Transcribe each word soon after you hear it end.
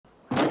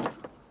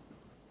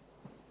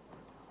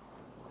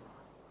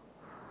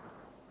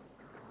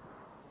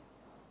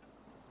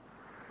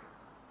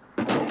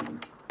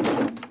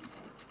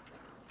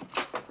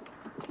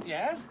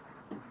Yes?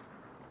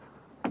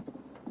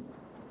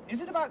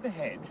 Is it about the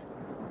hedge?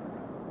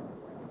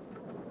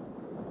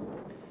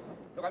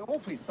 Look, I'm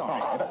awfully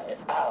sorry. I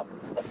am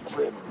the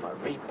Grim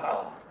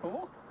Reaper.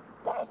 Who?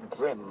 The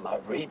Grim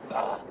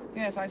Reaper.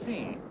 Yes, I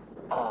see.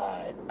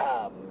 I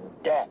am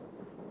death.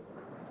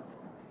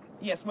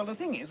 Yes, well, the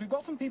thing is, we've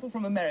got some people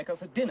from America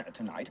for dinner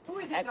tonight. Who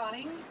is it,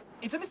 darling?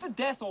 It's a Mr.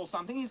 Death or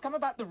something. He's come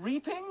about the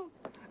reaping.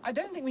 I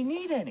don't think we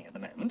need any at the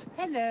moment.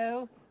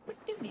 Hello. But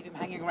don't leave him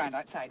hanging around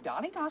outside,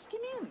 darling. Ask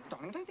him in.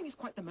 Darling, I don't think it's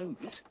quite the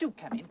moment. Do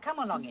come in. Come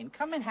along in.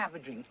 Come and have a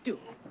drink. Do.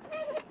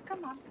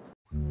 Come on.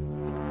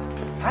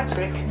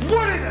 Patrick!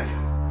 What is it?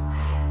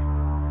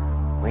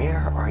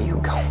 Where are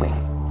you going?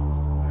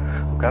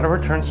 I've got to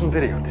return some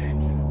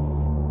videotapes.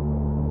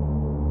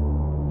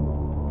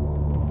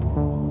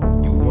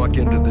 You walk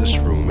into this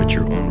room at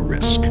your own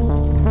risk,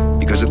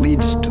 because it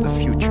leads to the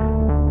future.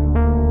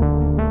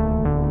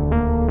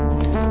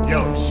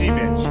 Yo,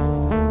 she-bitch.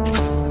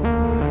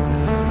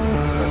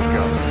 Let's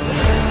go.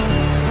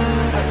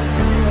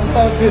 I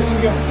love this.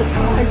 We got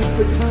surprise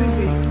for the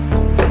city.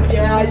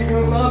 Yeah, you're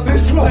gonna love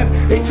this one.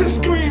 It's a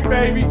Scream,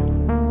 baby.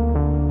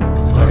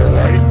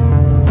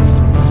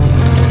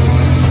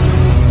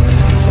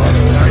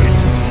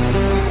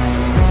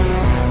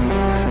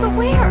 But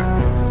where?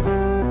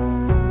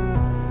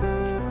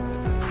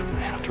 I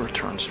have to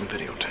return some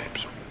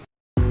videotapes.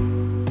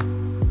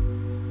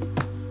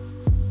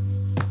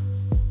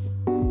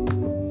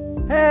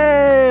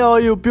 Hey, all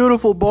you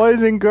beautiful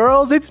boys and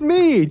girls, it's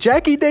me,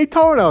 Jackie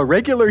Daytona,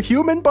 regular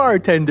human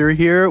bartender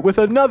here with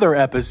another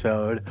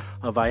episode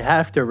of I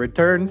Have to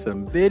Return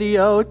Some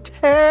Videotapes.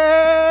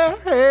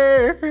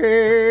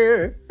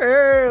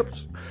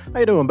 How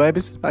you doing,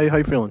 babies? How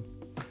you feeling?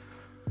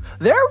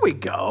 There we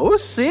go.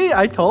 See,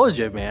 I told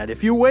you, man.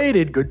 If you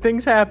waited, good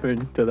things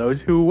happen to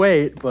those who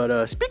wait.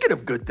 But speaking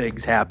of good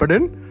things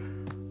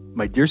happening,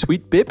 my dear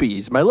sweet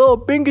bippies, my little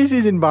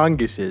binguses and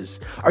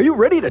bonguses, are you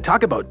ready to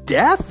talk about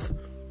death?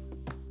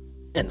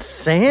 And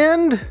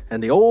sand?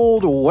 And the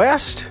old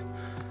west?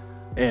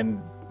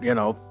 And, you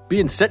know,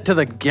 being sent to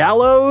the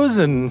gallows?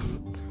 And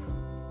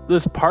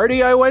this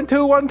party I went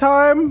to one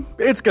time?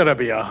 It's gonna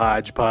be a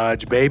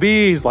hodgepodge,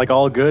 babies, like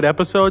all good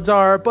episodes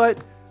are, but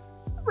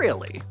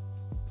really?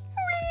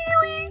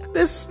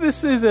 This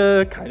is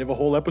a kind of a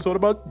whole episode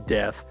about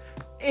death.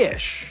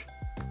 Ish.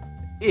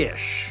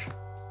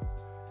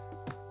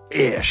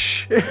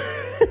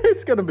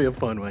 It's gonna be a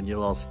fun one, you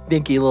little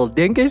stinky little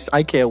dingus.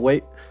 I can't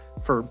wait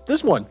for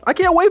this one. I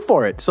can't wait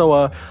for it.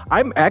 So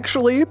I'm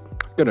actually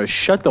gonna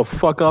shut the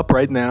fuck up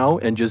right now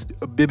and just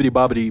bibbity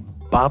bobbity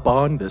bop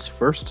on this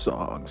first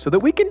song so that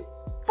we can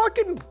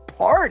fucking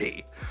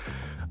party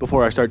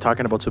before I start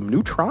talking about some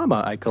new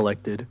trauma I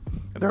collected.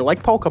 They're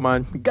like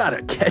Pokemon,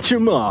 gotta catch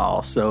them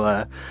all. So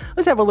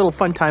let's have a little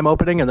fun time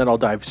opening, and then I'll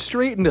dive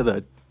straight into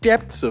the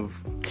depths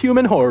of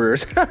human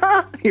horrors.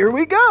 Here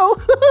we go.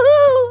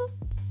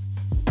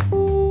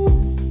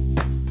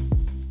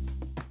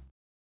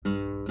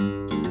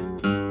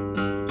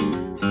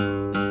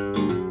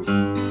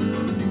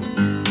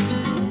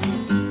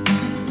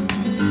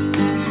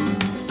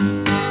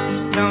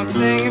 Don't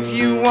sing if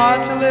you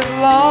want to live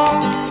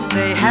long.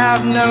 They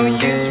have no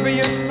use for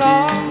your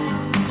song.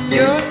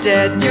 You're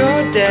dead,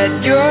 you're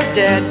dead, you're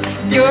dead,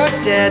 you're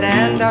dead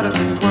and out of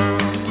this world.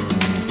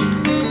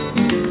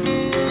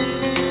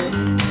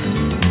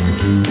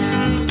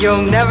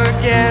 You'll never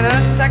get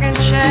a second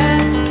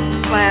chance.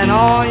 Plan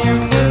all your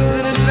moves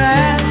in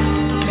advance.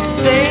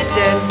 Stay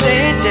dead,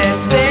 stay dead,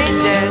 stay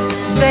dead,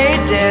 stay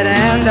dead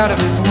and out of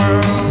this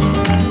world.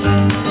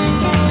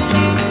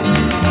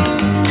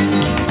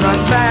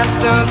 Run fast,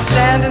 don't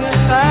stand in the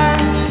sun.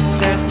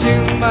 There's too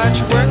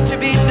much work to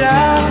be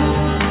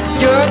done.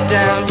 You're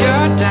down,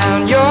 you're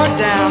down, you're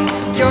down,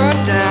 you're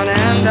down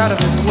and out of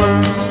this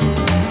world.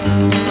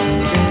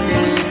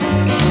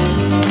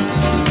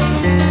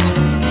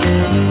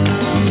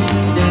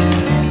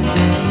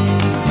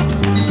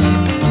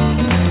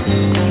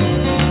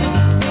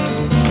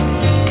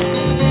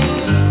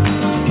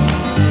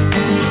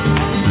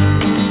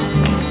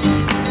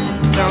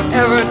 Don't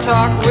ever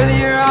talk with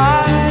your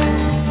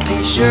eyes.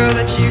 Be sure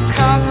that you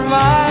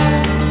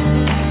compromise.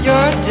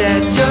 You're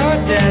dead, you're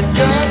dead,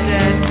 you're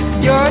dead.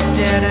 You're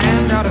dead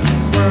and out of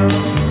this world.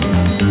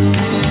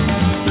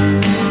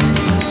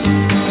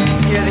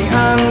 Hear the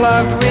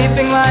unloved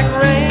weeping like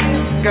rain.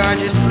 Guard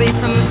your sleep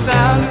from the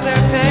sound of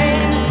their pain.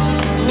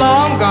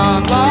 Long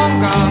gone, long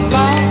gone,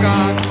 long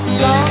gone,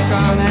 long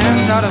gone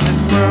and out of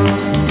this world.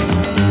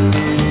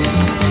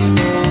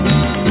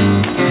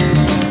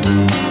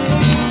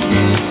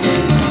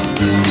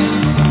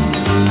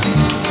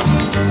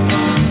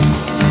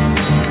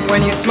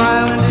 When you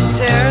smile and it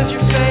tears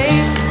your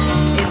face,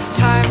 it's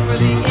time for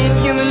the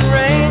inhuman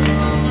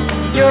race.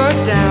 You're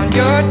down,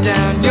 you're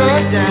down,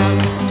 you're down,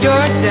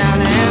 you're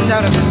down and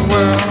out of this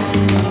world.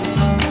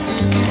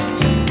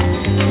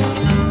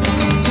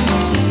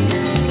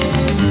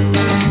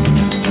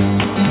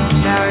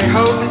 Now your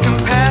hope and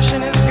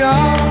compassion is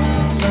gone.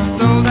 You've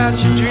sold out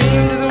your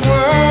dream to the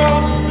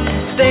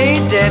world. Stay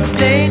dead,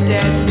 stay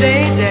dead,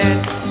 stay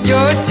dead.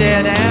 You're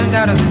dead and out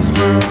out of this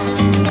world.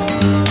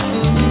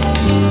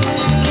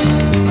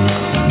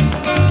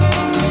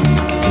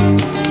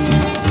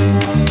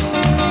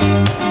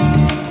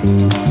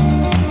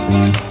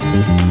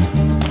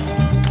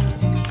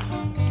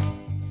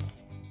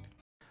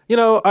 You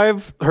know,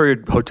 I've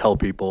heard hotel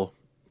people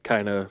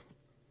kind of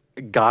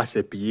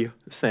gossipy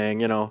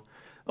saying, you know,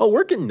 oh,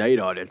 working night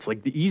audit's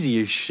like the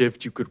easiest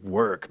shift you could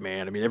work,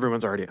 man. I mean,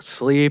 everyone's already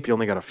asleep. You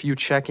only got a few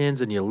check-ins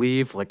and you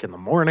leave like in the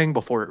morning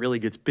before it really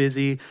gets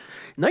busy.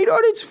 Night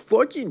audit's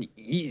fucking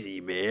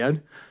easy,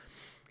 man.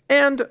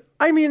 And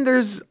I mean,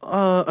 there's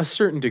a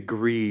certain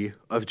degree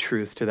of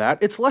truth to that.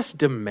 It's less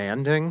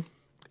demanding.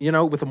 You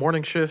know, with the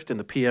morning shift and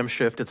the PM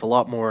shift, it's a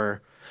lot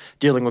more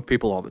dealing with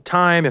people all the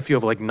time. If you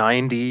have like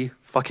 90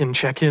 fucking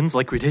check-ins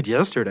like we did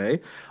yesterday,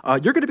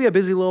 you're going to be a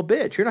busy little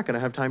bitch. You're not going to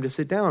have time to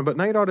sit down. But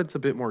night audit's a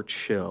bit more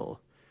chill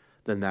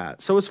than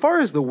that. So as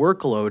far as the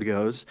workload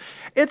goes,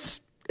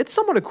 it's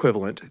somewhat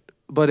equivalent,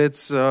 but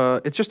it's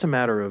just a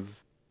matter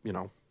of, you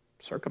know,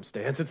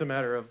 circumstance. It's a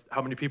matter of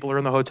how many people are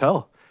in the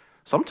hotel.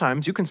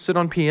 Sometimes you can sit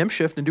on PM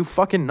shift and do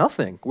fucking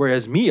nothing.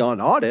 Whereas me on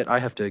audit, I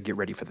have to get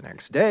ready for the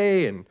next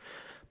day and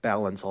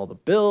balance all the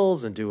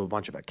bills and do a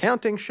bunch of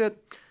accounting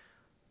shit.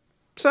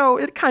 So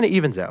it kind of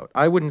evens out.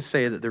 I wouldn't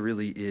say that there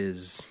really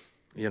is,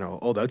 you know,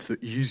 oh, that's the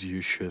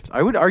easiest shift.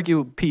 I would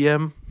argue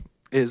PM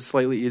is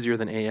slightly easier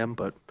than AM,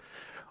 but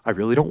I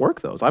really don't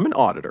work those. I'm an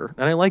auditor,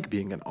 and I like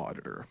being an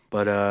auditor.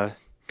 But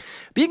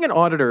being an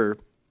auditor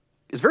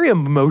is very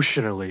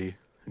emotionally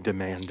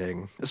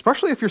demanding,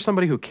 especially if you're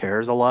somebody who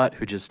cares a lot,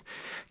 who just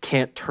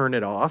can't turn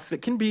it off.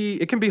 It can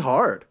be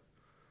hard.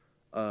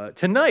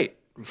 Tonight,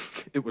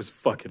 it was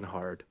fucking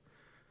hard.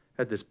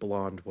 Had this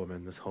blonde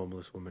woman, this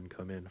homeless woman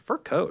come in. Fur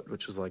coat,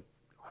 which was like,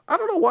 I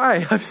don't know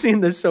why I've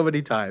seen this so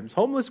many times.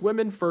 Homeless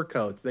women, fur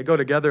coats. They go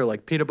together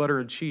like peanut butter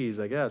and cheese,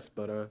 I guess.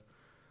 But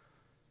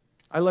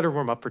I let her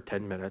warm up for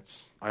 10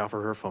 minutes. I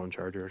offer her a phone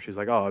charger. She's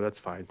like, oh, that's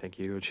fine, thank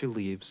you. And she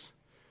leaves.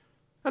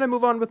 And I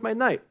move on with my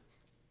night.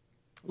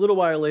 A little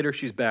while later,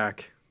 she's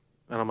back.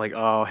 And I'm like,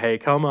 oh, hey,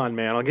 come on,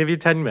 man. I'll give you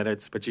 10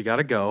 minutes, but you got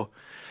to go.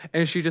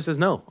 And she just says,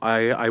 no,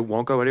 I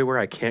won't go anywhere.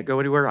 I can't go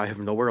anywhere. I have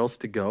nowhere else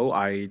to go.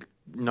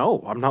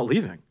 No, I'm not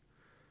leaving.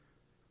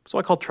 So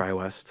I called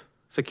TriWest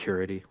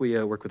Security.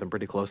 We work with them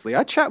pretty closely.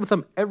 I chat with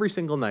them every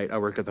single night I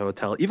work at the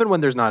hotel. Even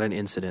when there's not an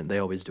incident, they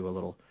always do a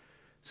little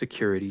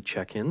security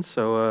check-in.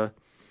 So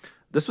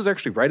this was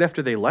actually right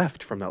after they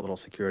left from that little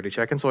security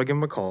check-in. So I give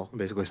them a call,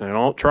 basically saying,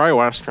 oh,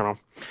 TriWest, you know,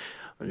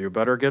 you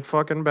better get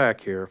fucking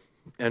back here.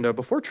 And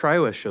before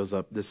TriWest shows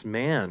up, this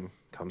man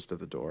comes to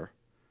the door,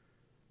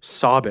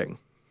 sobbing.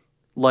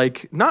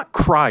 Like, not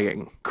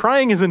crying.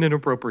 Crying is an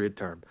inappropriate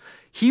term.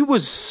 He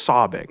was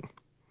sobbing.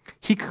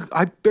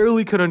 I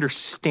barely could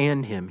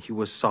understand him. He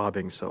was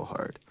sobbing so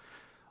hard.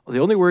 The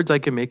only words I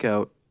could make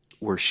out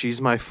were,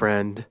 she's my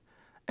friend,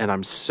 and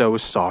I'm so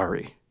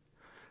sorry.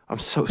 I'm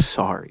so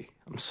sorry.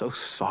 I'm so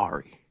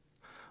sorry.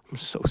 I'm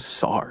so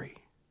sorry.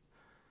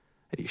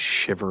 And he's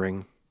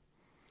shivering,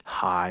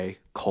 high,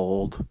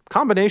 cold,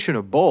 combination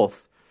of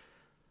both.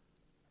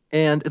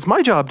 And it's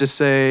my job to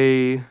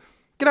say,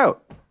 get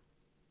out.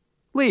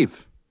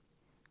 Leave.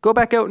 Go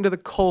back out into the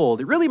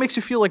cold. It really makes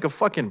you feel like a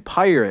fucking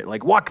pirate,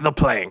 like walk the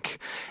plank.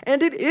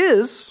 And it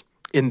is,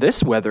 in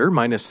this weather,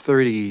 minus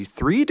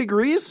 33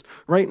 degrees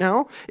right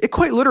now, it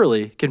quite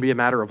literally can be a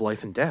matter of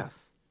life and death.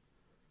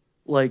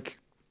 Like,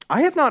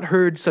 I have not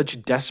heard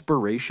such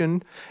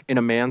desperation in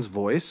a man's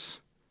voice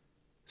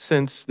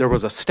since there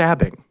was a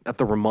stabbing at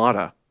the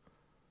Ramada.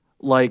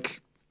 Like,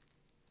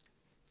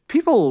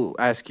 people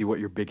ask you what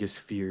your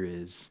biggest fear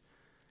is.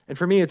 And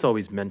for me, it's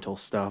always mental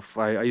stuff.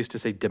 I used to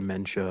say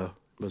dementia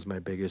was my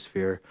biggest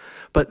fear.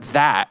 But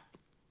that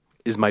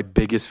is my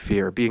biggest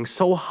fear. Being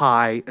so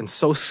high and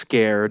so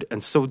scared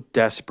and so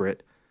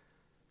desperate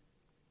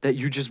that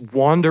you just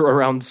wander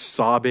around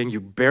sobbing. You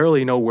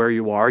barely know where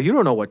you are. You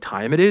don't know what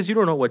time it is. You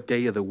don't know what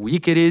day of the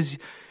week it is.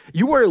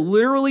 You are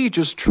literally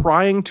just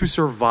trying to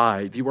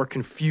survive. You are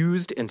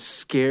confused and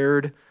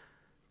scared.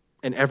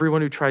 And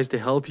everyone who tries to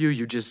help you,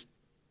 you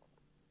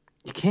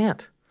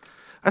can't.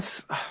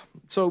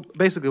 So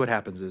basically what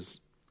happens is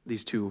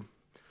these two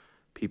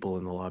people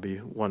in the lobby,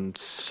 one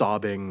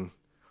sobbing,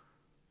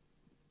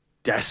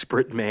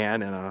 desperate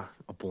man and a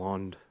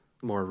blonde,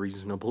 more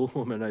reasonable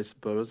woman, I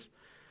suppose.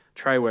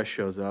 TriWest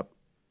shows up.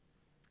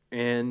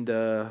 And,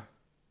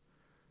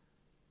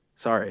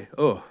 sorry.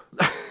 Oh,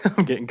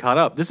 I'm getting caught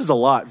up. This is a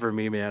lot for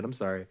me, man. I'm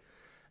sorry.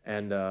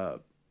 And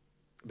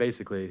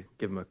basically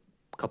give him a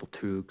couple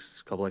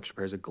toques, a couple extra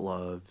pairs of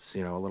gloves,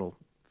 you know, a little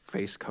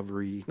face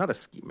covery, not a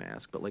ski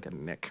mask, but like a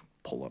neck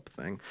pull-up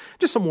thing.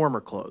 Just some warmer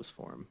clothes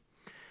for him.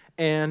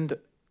 And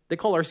they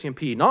call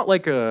RCMP, not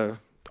like a,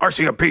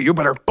 RCMP, you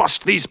better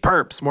bust these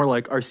perps. More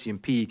like,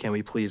 RCMP, can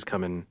we please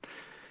come and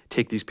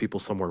take these people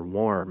somewhere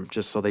warm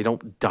just so they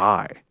don't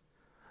die?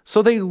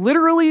 So they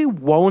literally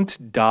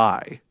won't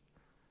die.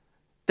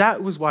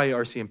 That was why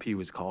RCMP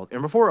was called.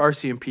 And before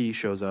RCMP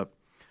shows up,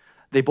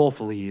 they both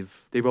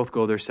leave. They both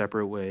go their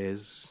separate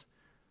ways.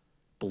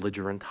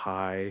 Belligerent,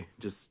 high,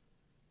 just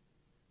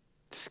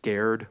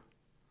scared.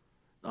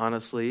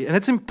 honestly. And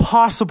it's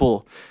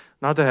impossible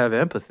not to have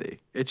empathy.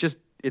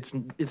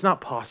 It's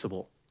not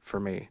possible for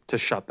me to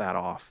shut that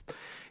off.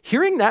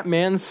 Hearing that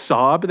man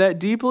sob that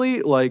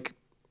deeply, like,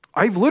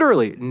 I've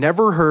literally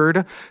never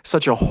heard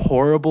such a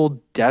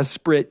horrible,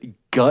 desperate,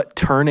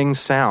 gut-turning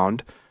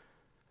sound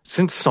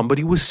since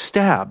somebody was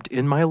stabbed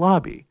in my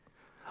lobby.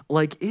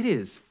 Like, it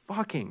is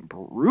fucking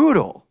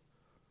brutal.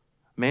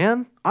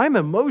 Man, I'm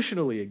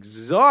emotionally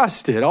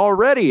exhausted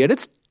already, and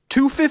it's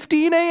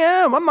 2:15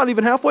 a.m. I'm not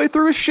even halfway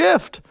through a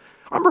shift.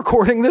 I'm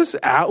recording this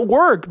at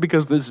work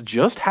because this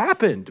just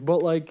happened.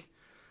 But, like,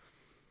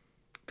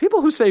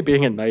 people who say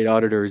being a night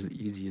auditor is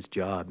the easiest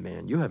job,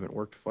 man, you haven't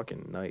worked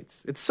fucking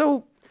nights. It's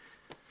so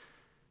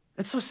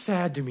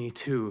sad to me,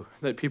 too,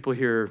 that people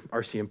hear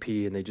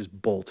RCMP and they just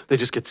bolt. They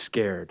just get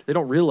scared. They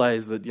don't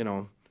realize that, you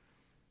know,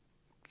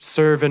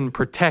 serve and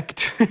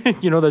protect,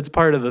 you know, that's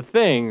part of the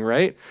thing,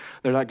 right?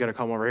 They're not going to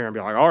come over here and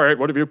be like, all right,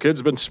 what have you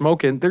kids been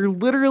smoking? They're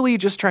literally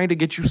just trying to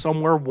get you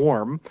somewhere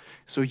warm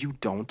so you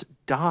don't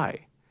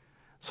die.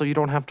 So you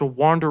don't have to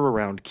wander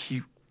around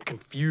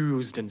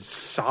confused and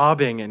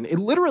sobbing and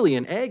literally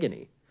in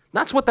agony.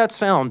 That's what that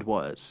sound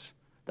was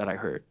that I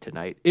heard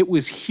tonight. It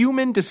was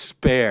human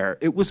despair.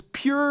 It was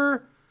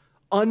pure,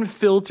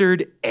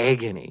 unfiltered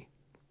agony.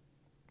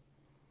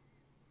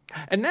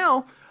 And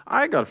now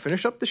I got to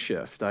finish up the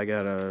shift. I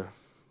got to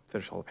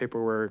finish all the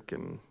paperwork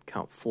and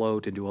count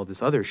float and do all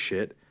this other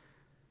shit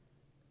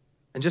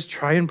and just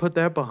try and put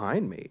that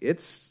behind me.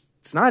 It's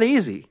not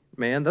easy,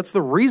 man. That's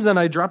the reason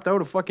I dropped out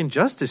of fucking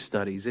justice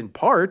studies, in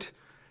part,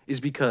 is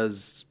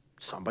because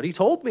somebody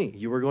told me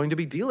you were going to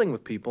be dealing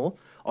with people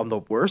on the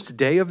worst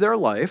day of their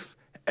life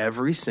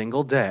every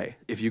single day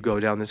if you go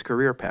down this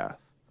career path.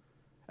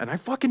 And I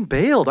fucking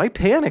bailed. I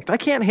panicked. I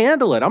can't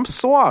handle it. I'm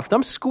soft.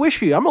 I'm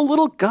squishy. I'm a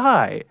little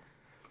guy.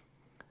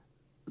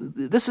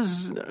 This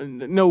is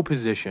no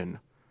position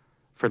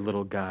for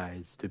little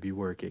guys to be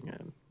working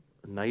in.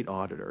 A night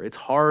auditor. It's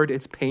hard.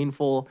 It's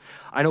painful.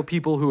 I know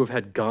people who have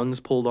had guns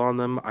pulled on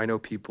them. I know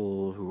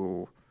people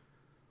who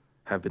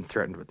have been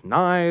threatened with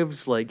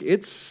knives. Like,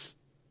 it's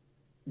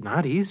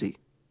not easy,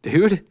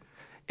 dude.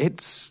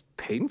 It's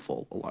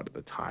painful a lot of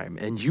the time.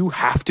 And you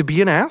have to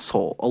be an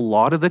asshole a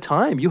lot of the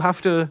time. You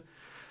have to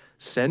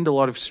send a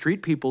lot of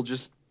street people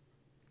just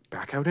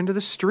back out into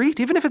the street,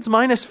 even if it's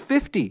minus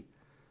 50.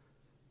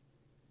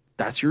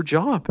 That's your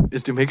job,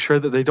 is to make sure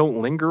that they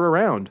don't linger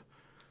around.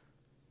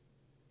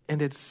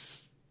 And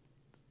it's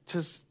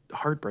just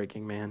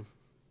heartbreaking, man.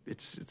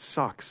 It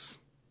sucks.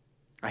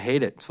 I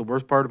hate it. It's the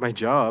worst part of my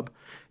job.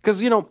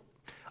 Because, you know,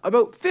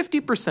 about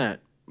 50%,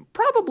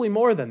 probably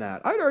more than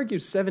that, I'd argue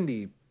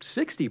 70,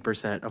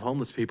 60% of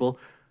homeless people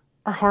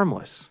are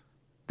harmless.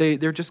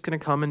 They're just going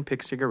to come and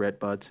pick cigarette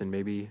butts and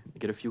maybe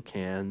get a few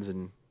cans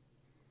and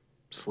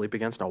sleep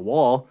against a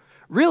wall.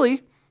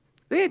 Really,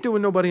 they ain't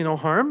doing nobody no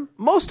harm.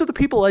 Most of the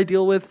people I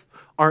deal with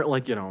aren't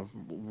like, you know,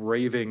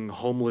 raving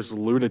homeless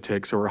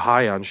lunatics who are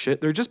high on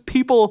shit. They're just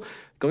people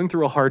going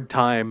through a hard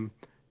time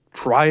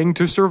trying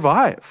to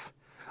survive.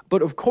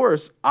 But of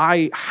course,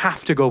 I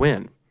have to go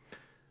in,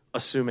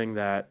 assuming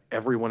that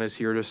everyone is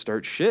here to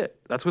start shit.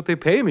 That's what they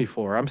pay me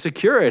for. I'm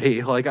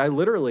security. Like,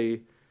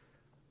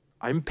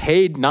 I'm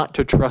paid not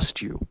to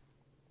trust you.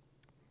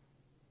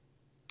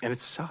 And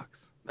it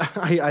sucks.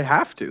 I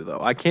have to,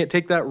 though. I can't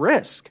take that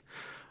risk.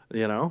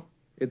 You know?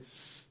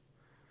 It's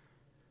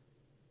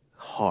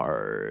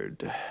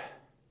hard.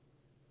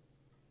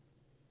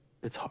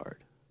 It's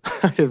hard.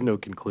 I have no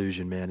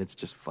conclusion, man. It's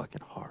just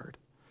fucking hard.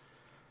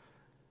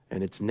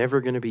 And it's never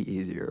going to be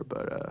easier,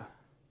 but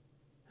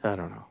I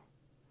don't know.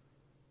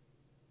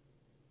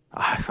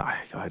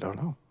 I don't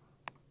know.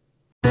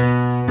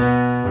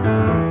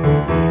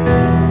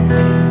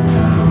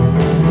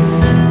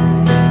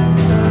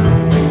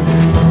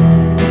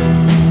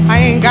 I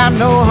ain't got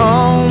no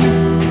home,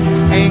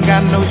 ain't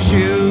got no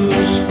shoes,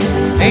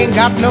 ain't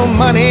got no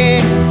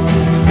money,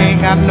 ain't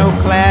got no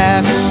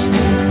class,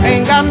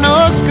 ain't got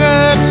no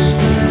skirts,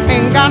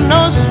 ain't got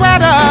no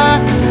sweater,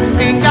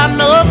 ain't got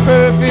no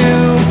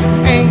perfume,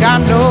 ain't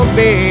got no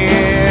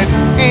bed,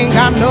 ain't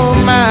got no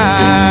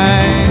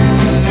mind.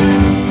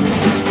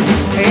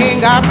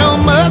 Ain't got no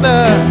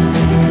mother,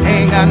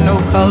 ain't got no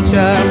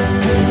culture,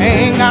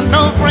 ain't got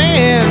no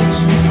friends,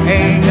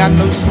 ain't got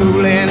no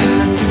schooling,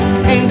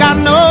 ain't got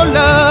no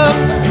love,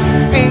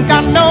 ain't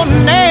got no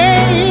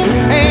name,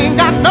 ain't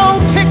got no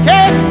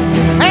ticket,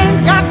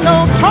 ain't got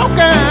no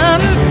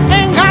token,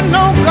 ain't got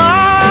no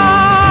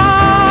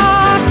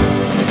God.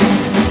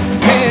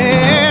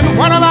 And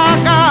what have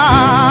I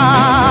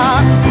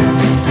got?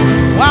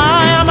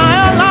 Why am I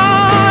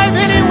alive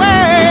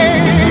anyway?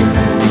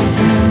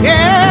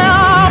 Yeah.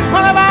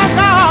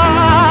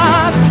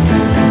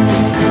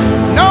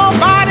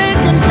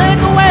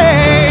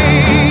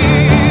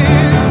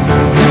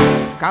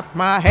 Got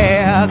my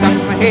hair, got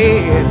my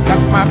head,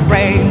 got my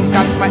brains,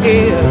 got my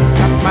ears,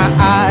 got my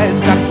eyes,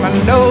 got my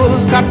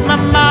nose, got my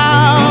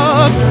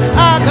mouth,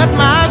 I got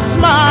my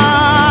smile.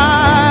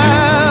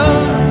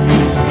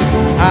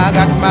 I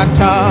got my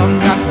tongue,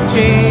 got my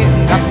chin,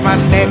 got my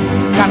neck,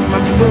 got my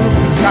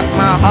boobs, got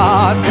my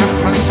heart, got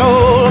my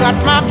soul, got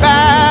my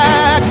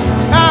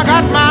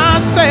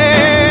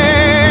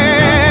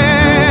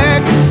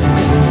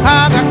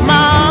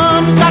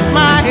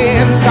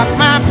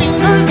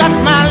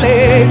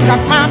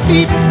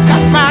feet,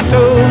 got my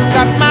toes,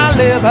 got my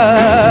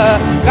liver,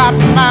 got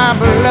my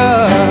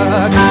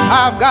blood.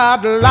 I've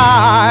got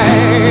life.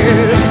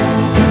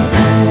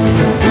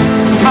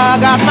 I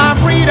got my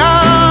freedom.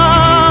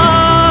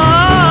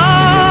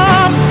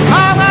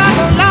 I've got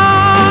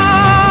life.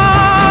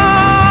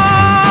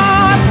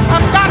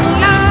 I've got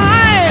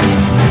life,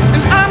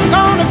 and I'm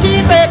gonna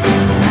keep it.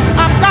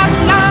 I've got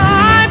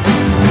life,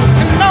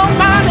 and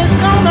nobody's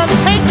gonna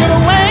take it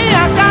away.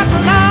 I've got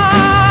life.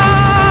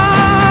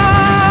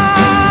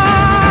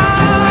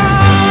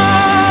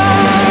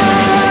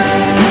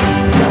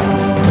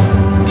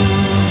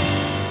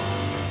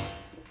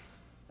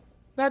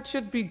 That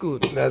should be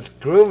good. That's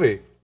groovy.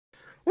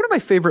 One of my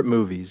favorite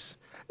movies.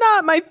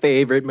 Not my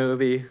favorite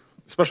movie.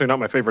 Especially not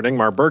my favorite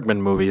Ingmar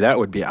Bergman movie. That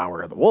would be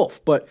Hour of the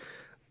Wolf. But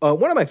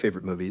one of my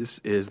favorite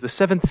movies is The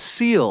Seventh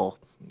Seal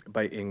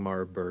by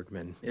Ingmar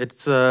Bergman.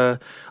 It's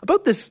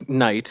about this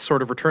knight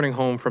sort of returning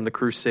home from the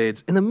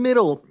Crusades in the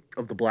middle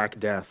of the Black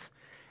Death.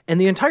 And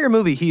the entire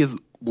movie, he is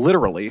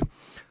literally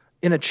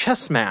in a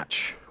chess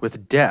match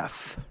with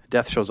Death.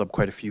 Death shows up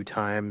quite a few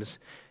times.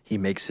 He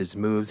makes his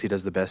moves. He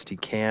does the best he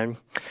can.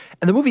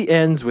 And the movie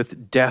ends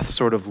with Death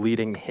sort of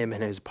leading him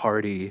and his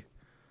party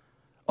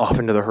off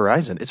into the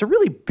horizon. It's a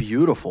really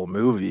beautiful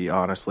movie,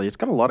 honestly. It's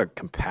got a lot of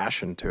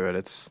compassion to it.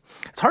 It's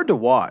hard to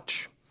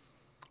watch.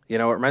 You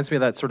know, it reminds me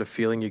of that sort of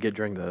feeling you get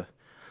during the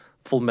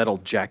Full Metal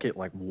Jacket,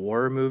 like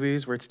war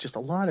movies, where it's just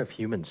a lot of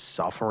human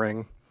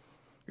suffering.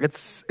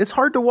 It's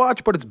hard to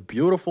watch, but it's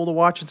beautiful to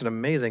watch. It's an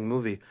amazing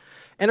movie.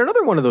 And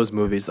another one of those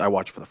movies I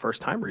watched for the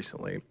first time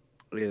recently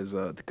is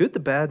The Good, the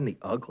Bad, and the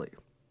Ugly,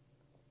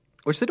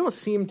 which they don't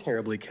seem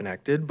terribly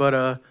connected, but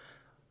I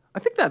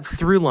think that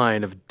through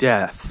line of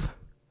death,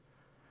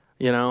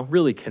 you know,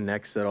 really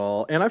connects it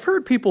all. And I've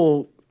heard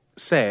people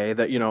say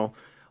that, you know,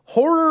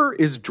 horror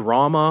is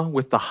drama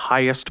with the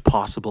highest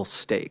possible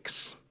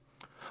stakes,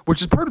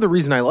 which is part of the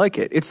reason I like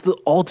it. It's the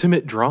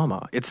ultimate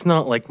drama. It's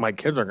not like my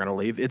kids are going to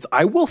leave. It's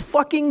I will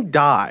fucking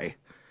die.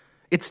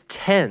 It's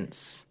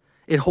tense.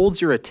 It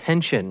holds your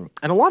attention.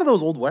 And a lot of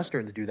those old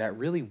Westerns do that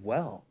really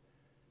well.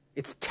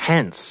 It's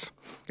tense.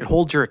 It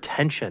holds your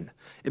attention.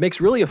 It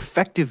makes really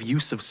effective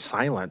use of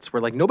silence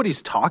where like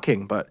nobody's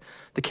talking, but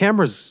the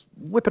camera's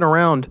whipping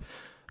around,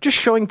 just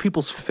showing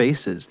people's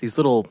faces, these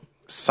little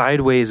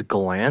sideways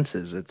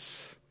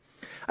glances.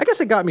 I guess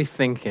it got me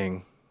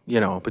thinking, you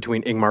know,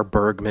 between Ingmar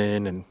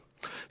Bergman and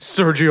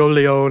Sergio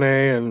Leone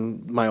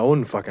and my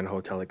own fucking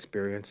hotel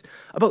experience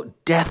about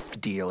death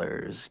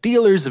dealers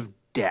of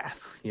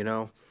death, you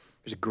know.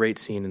 There's a great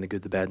scene in The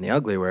Good, the Bad, and the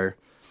Ugly where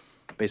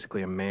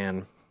basically a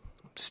man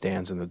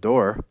stands in the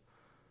door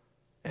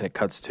and it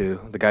cuts to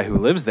the guy who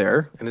lives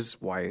there and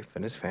his wife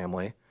and his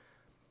family.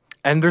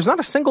 And there's not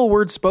a single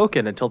word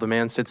spoken until the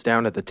man sits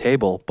down at the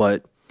table,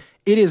 but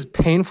it is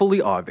painfully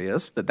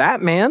obvious that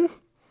that man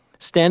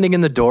standing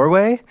in the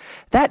doorway,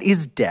 that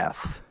is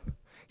death.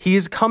 He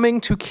is coming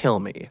to kill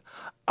me.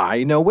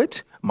 I know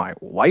it. My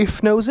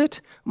wife knows it.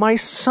 My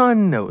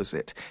son knows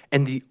it.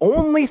 And the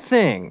only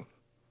thing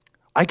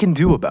I can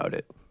do about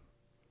it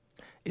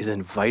is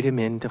invite him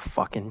in to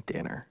fucking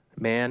dinner.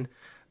 Man,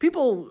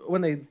 people,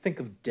 when they think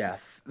of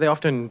death, they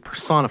often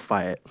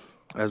personify it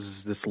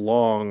as this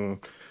long,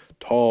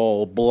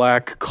 tall,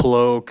 black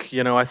cloak.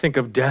 You know, I think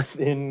of death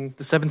in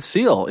The Seventh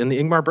Seal, in the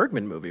Ingmar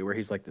Bergman movie, where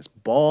he's like this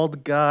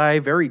bald guy,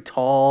 very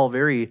tall,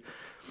 very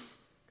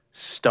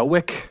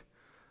stoic,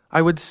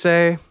 I would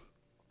say.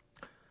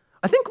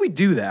 I think we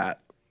do that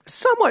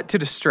somewhat to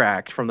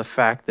distract from the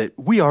fact that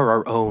we are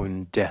our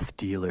own death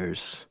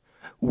dealers.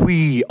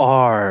 We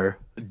are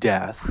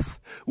death.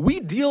 We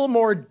deal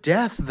more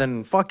death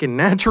than fucking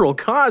natural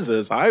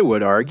causes, I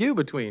would argue,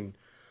 between,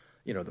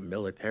 you know, the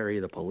military,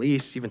 the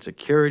police, even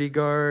security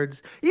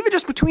guards, even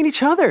just between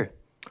each other.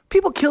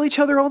 People kill each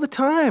other all the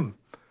time.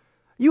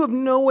 You have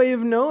no way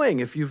of knowing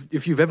if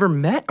you've ever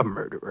met a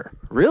murderer.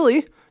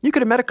 Really? You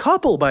could have met a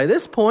couple by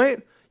this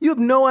point. You have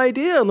no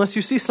idea unless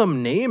you see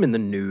some name in the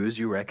news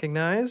you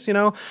recognize. You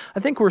know, I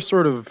think we're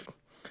sort of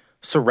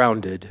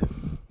surrounded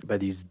by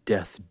these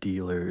death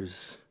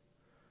dealers.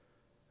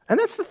 And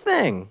that's the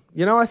thing.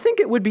 You know, I think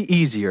it would be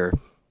easier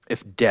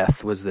if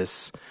death was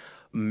this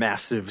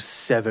massive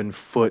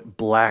 7-foot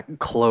black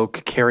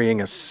cloak carrying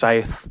a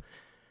scythe.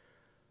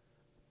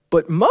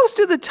 But most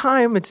of the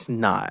time, it's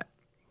not.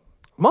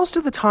 Most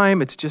of the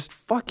time, it's just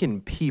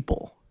fucking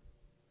people.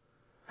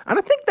 And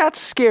I think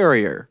that's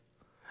scarier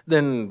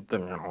than you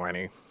know,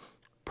 any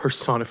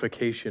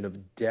personification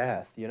of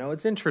death. You know,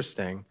 it's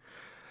interesting.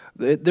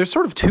 There's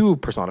sort of two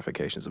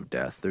personifications of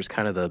death. There's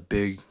kind of the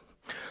big,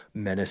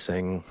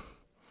 menacing,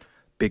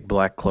 big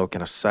black cloak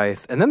and a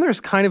scythe. And then there's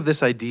kind of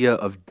this idea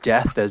of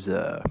death as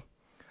a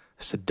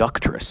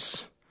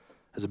seductress,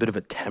 as a bit of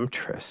a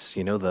temptress.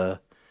 You know, the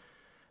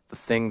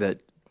thing that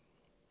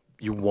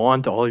you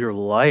want all your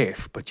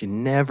life, but you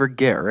never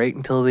get right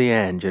until the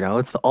end. You know,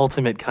 it's the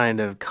ultimate kind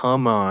of,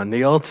 come on,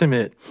 the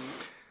ultimate.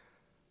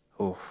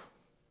 Oh,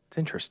 it's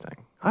interesting.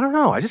 I don't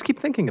know. I just keep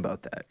thinking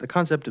about that. The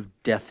concept of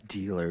death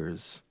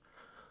dealers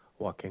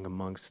walking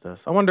amongst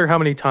us. I wonder how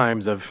many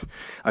times I've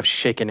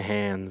shaken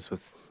hands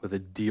with with a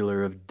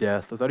dealer of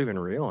death without even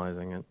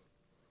realizing it.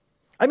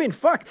 I mean,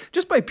 fuck,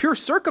 just by pure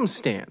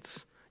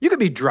circumstance. You could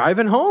be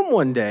driving home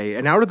one day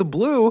and out of the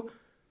blue,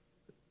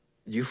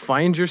 you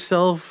find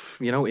yourself,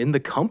 in the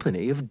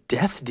company of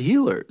death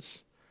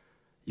dealers.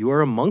 You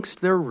are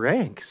amongst their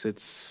ranks.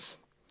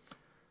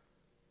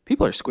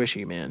 People are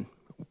squishy, man.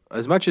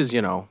 As much as,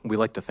 we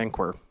like to think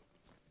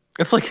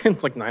it's like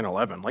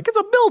 9/11. Like, it's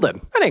a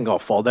building. It ain't gonna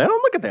fall down.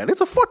 Look at that.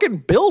 It's a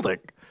fucking building.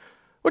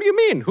 What do you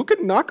mean? Who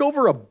could knock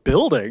over a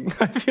building?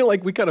 I feel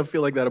like we kind of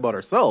feel like that about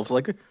ourselves.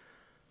 Like,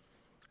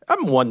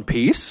 I'm one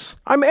piece.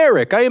 I'm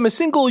Eric. I am a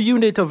single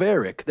unit of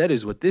Eric. That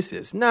is what this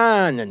is.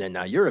 Nah.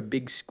 You're a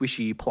big,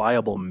 squishy,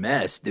 pliable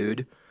mess,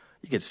 dude.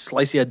 You can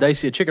slice you,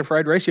 dice you, chicken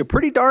fried rice you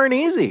pretty darn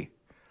easy.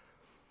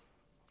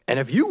 And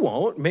if you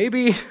won't,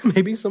 maybe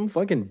some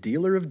fucking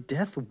dealer of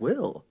death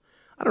will.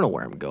 I don't know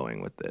where I'm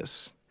going with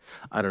this.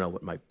 I don't know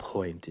what my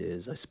point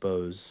is, I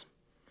suppose.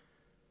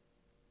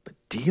 But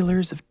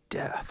dealers of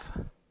death.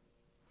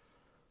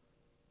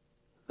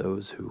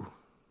 Those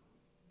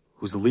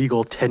whose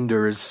legal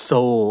tenders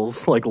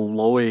souls like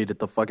Lloyd at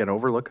the fucking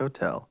Overlook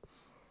Hotel.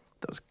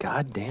 Those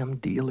goddamn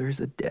dealers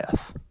of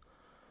death.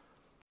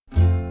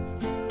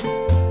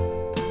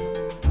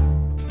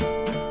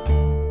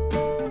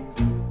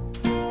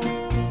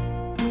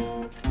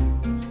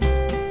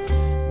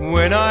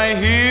 When I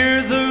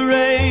hear the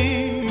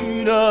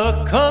rain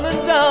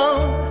a-comin'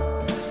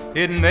 down,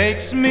 it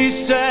makes me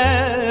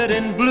sad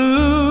and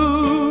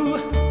blue.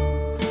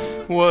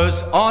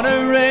 Was on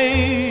a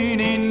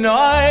rainy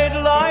night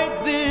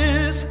like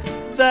this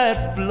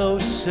that Flo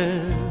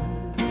said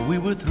we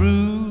were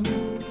through.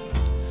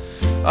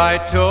 I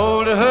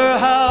told her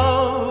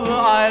how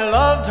I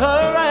loved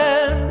her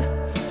and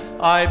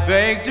I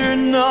begged her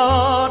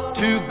not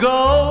to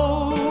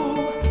go.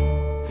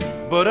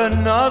 But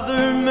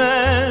another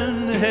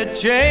man had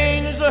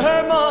changed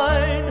her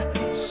mind,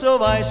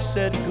 so I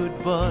said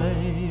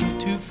goodbye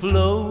to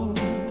Flo.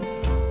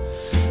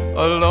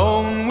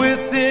 Alone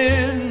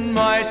within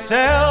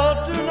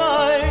myself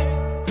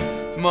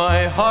tonight,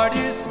 my heart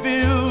is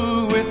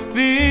filled with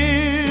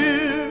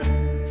fear.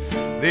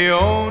 The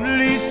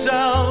only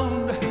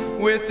sound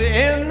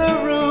within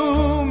the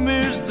room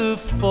is the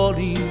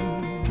falling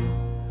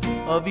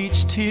of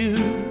each tear.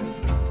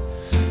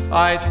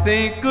 I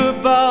think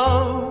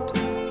about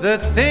the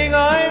thing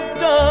I've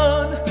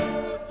done.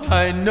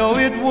 I know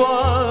it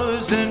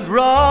wasn't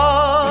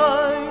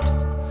right.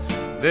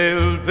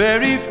 They'll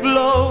bury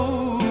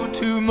Flo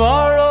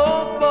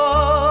tomorrow,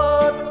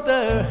 but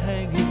they're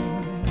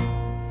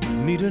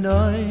hanging me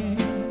tonight.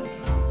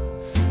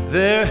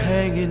 They're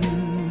hanging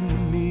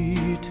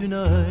me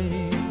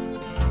tonight.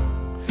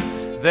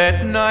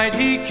 That night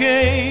he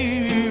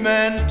came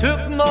and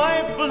took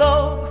my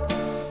Flo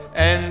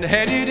and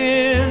headed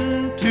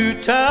into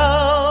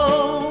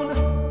town.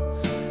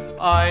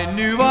 I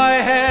knew I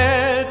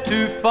had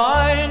to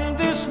find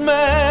this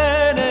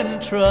man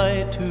and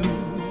try to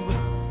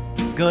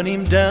gun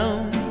him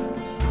down.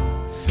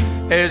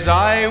 As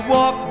I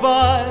walked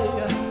by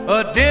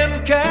a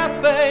dim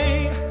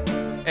cafe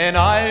and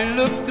I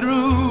looked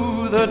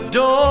through the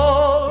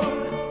door,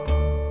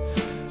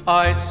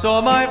 I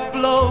saw my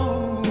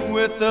Flo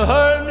with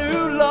her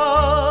new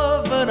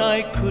love, and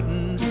I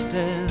couldn't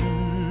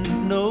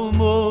stand no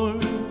more.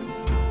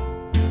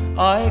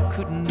 I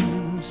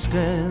couldn't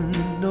stand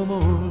no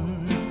more.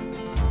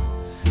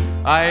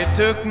 I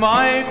took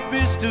my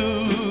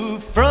pistol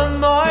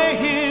from my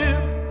hip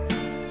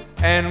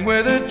and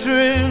with a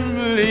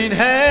trembling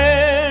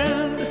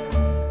hand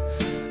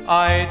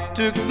I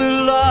took the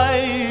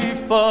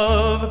life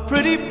of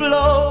pretty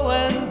Flo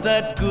and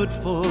that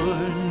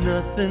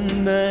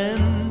good-for-nothing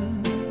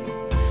man.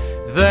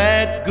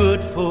 That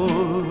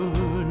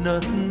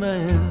good-for-nothing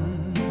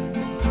man.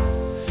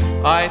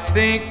 I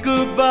think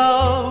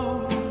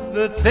about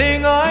the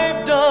thing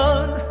I've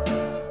done.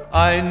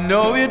 I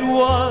know it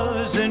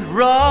wasn't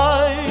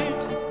right.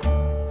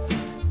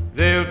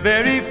 They'll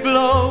bury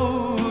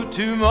Flo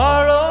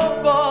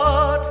tomorrow,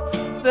 but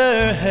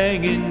they're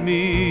hanging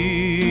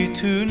me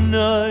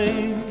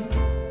tonight.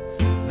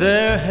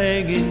 They're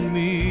hanging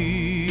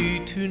me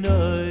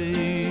tonight.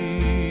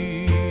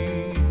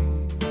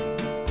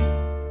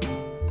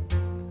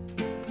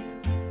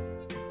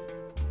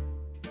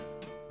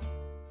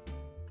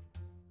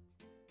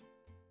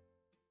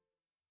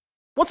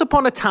 Once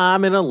upon a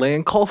time in a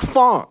land called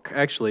Funk.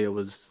 Actually, it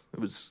was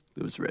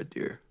Red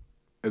Deer.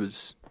 It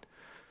was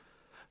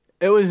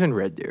in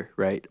Red Deer,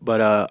 right?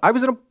 But I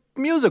was in a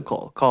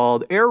musical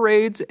called Air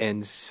Raids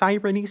and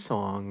Siren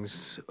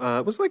Songs.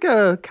 It was like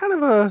a kind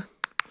of a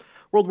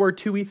World War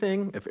II-y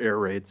thing, if Air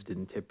Raids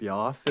didn't tip you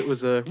off. It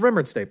was a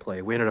Remembrance Day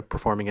play. We ended up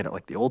performing it at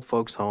like the old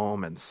folks'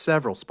 home and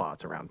several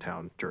spots around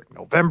town during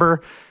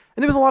November.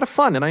 And it was a lot of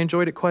fun, and I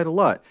enjoyed it quite a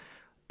lot.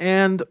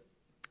 And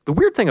the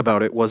weird thing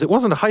about it was it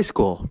wasn't a high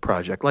school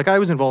project. Like, I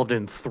was involved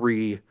in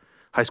 3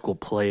 high school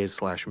plays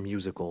 /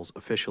 musicals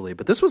officially,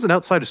 but this was an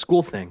outside of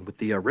school thing with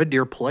the Red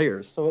Deer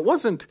Players. So it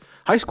wasn't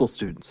high school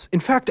students. In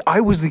fact, I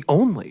was the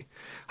only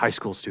high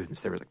school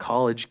students. There was a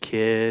college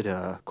kid,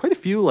 quite a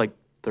few like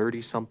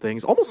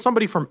 30-somethings, almost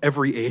somebody from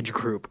every age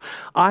group.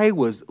 I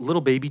was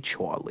little baby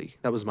Charlie.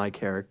 That was my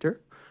character.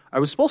 I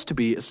was supposed to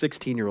be a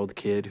 16-year-old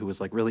kid who was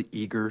like really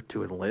eager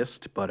to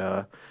enlist, but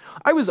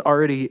I was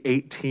already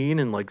 18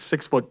 and like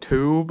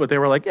 6'2", but they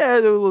were like, yeah,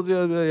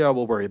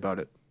 we'll worry about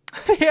it.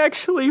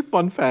 Actually,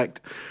 fun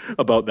fact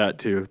about that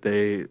too.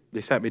 They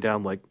sat me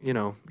down like, you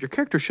know, your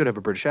character should have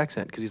a British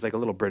accent because he's like a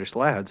little British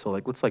lad. So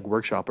like, let's like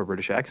workshop a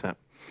British accent.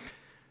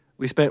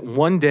 We spent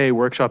one day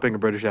workshopping a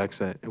British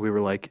accent, and we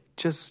were like,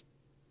 just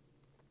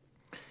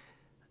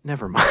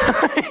never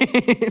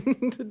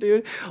mind,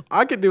 dude.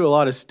 I can do a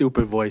lot of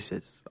stupid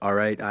voices. All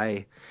right,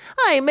 I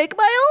make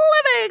my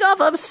living off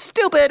of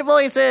stupid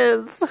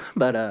voices.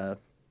 But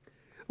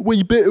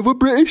wee bit of a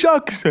British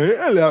accent.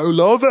 Hello,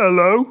 love.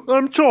 Hello,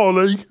 I'm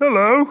Charlie.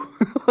 Hello.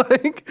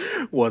 Like,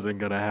 wasn't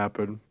gonna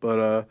happen.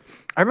 But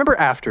I remember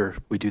after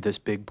we do this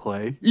big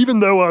play,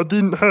 even though I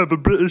didn't have a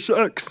British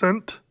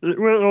accent, it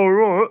went all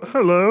right.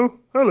 Hello,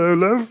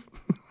 love.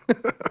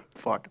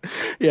 Fuck.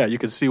 Yeah, you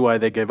can see why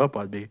they gave up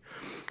on me.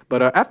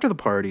 But after the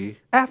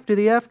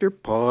after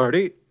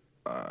party,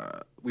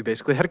 we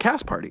basically had a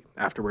cast party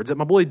afterwards at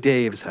my boy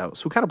Dave's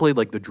house, who kind of played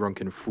like the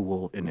drunken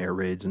fool in air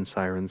raids and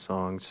siren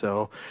songs.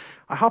 So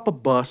I hop a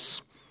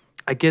bus,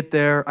 I get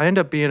there, I end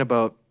up being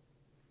about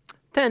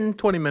 10,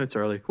 20 minutes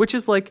early, which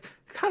is like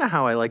kind of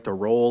how I like to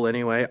roll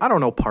anyway. I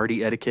don't know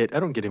party etiquette. I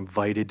don't get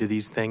invited to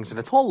these things, and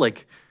it's all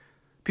like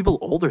people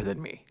older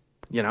than me,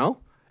 you know?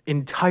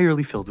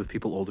 Entirely filled with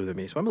people older than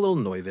me, so I'm a little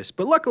nervous.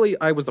 But luckily,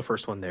 I was the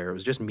first one there. It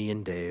was just me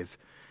and Dave.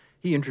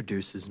 He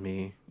introduces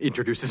me.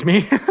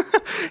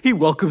 He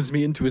welcomes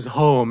me into his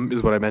home,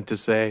 is what I meant to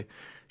say.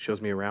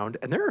 Shows me around.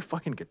 And there are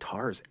fucking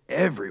guitars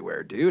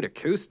everywhere, dude.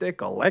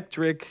 Acoustic,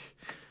 electric,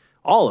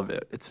 all of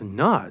it. It's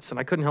nuts. And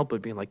I couldn't help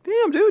but being like,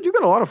 damn, dude, you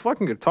got a lot of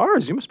fucking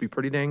guitars. You must be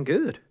pretty dang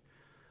good.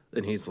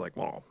 Then he's like,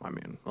 well, I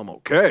mean, I'm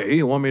okay.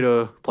 You want me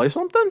to play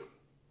something?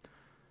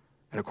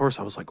 And of course,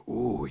 I was like,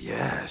 ooh,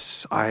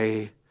 yes.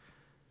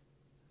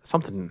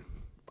 Something...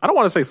 I don't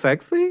want to say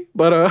sexy,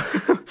 but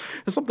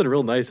there's something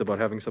real nice about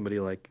having somebody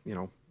like, you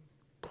know,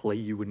 play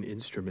you an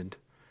instrument.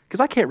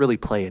 Because I can't really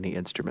play any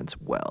instruments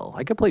well.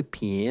 I can play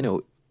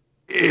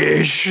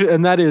piano-ish,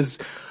 and that is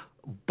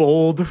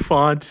bold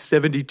font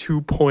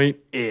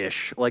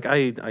 72-point-ish. Like,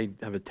 I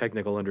have a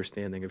technical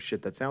understanding of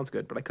shit that sounds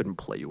good, but I couldn't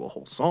play you a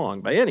whole song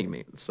by any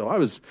means. So I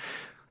was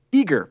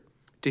eager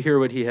to hear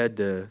what he had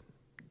to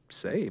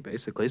say,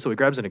 basically. So he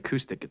grabs an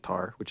acoustic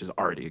guitar, which is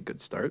already a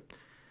good start,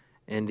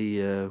 and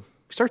he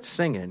starts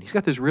singing. He's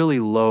got this really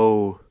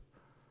low,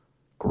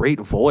 great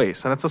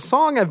voice, and it's a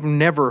song I've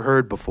never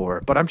heard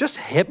before, but I'm just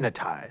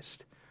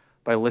hypnotized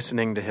by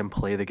listening to him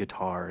play the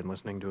guitar and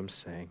listening to him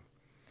sing.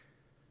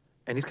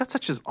 And he's got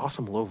such an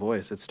awesome low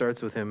voice. It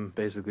starts with him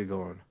basically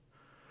going,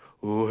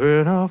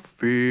 when I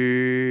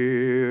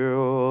feel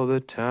the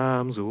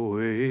time's a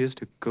ways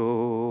to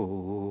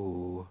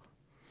go,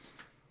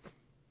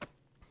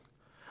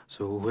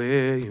 so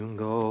where you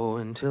go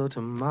until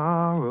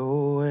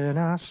tomorrow, and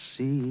I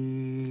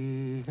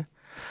see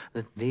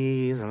that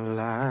these are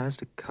lies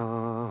to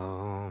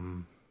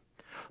come.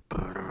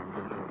 But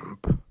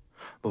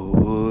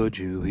would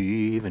you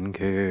even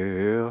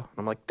care? And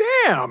I'm like,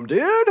 damn,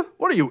 dude,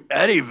 what are you,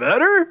 Eddie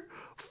Vedder?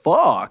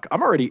 Fuck,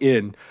 I'm already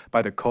in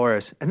by the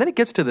chorus. And then it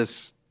gets to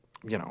this,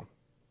 you know,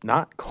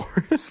 not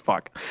chorus,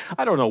 fuck,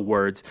 I don't know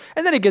words.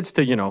 And then it gets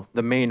to, you know,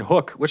 the main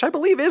hook, which I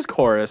believe is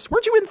chorus.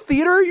 Weren't you in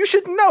theater? You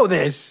should know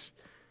this.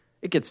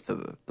 It gets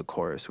to the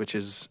chorus, which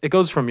is, it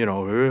goes from, you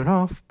know, and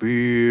I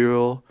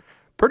feel,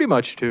 pretty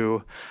much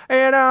to,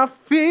 and I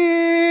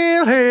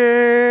feel it.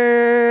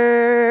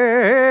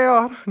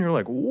 And you're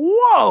like,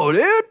 whoa,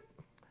 dude.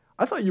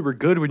 I thought you were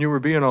good when you were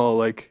being all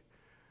like,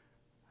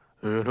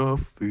 and I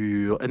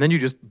feel, and then you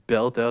just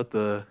belt out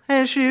the,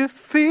 and she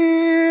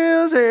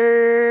feels it.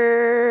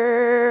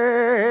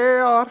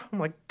 I'm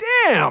like,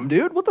 damn,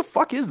 dude, what the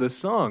fuck is this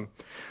song?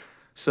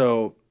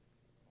 So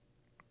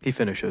he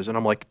finishes, and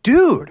I'm like,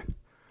 dude,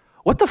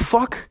 what the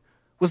fuck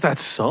was that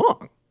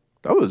song?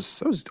 That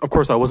was, of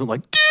course, I wasn't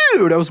like,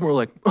 dude, I was more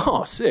like,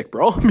 oh, sick,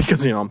 bro,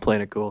 because, you know, I'm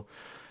playing it cool.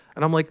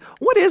 And I'm like,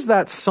 what is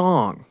that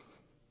song?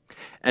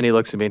 And he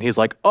looks at me, and he's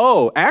like,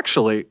 oh,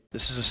 actually,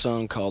 this is a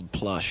song called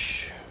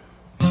Plush.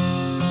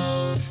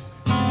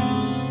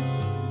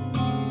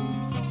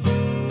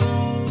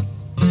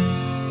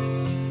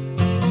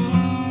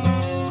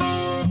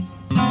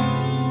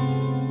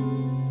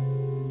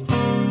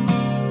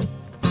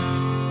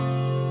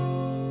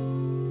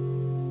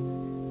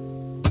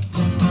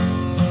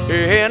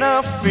 And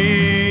I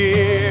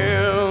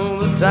feel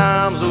the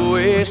time's a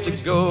ways to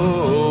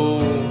go.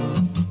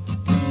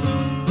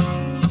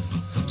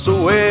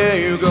 So where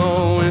you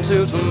going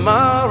to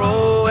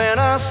tomorrow? And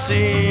I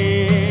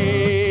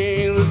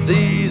see that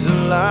these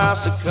are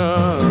lies to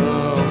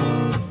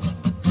come.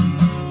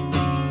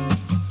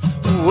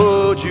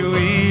 Would you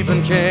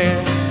even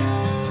care?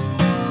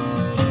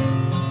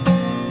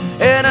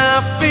 And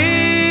I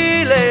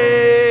feel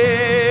it.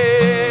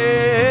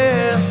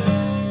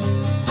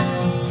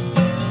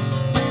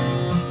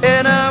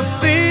 And I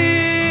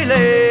feel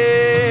it.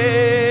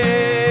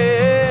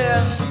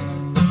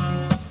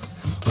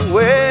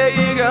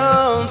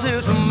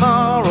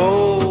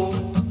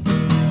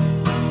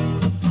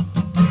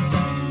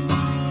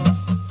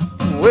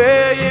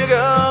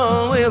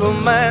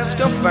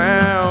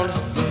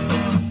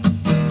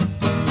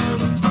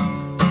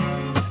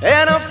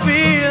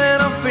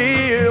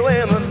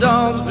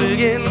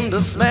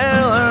 to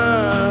smell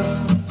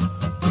her.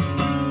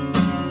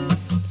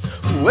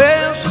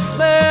 Well, she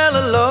smell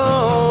alone.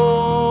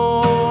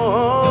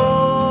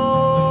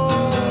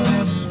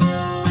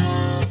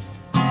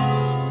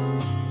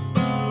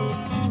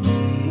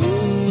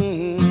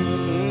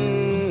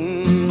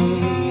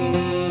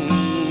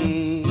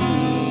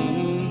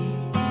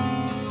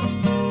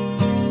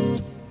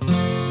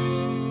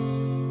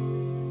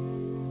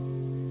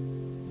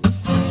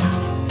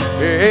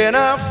 And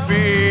I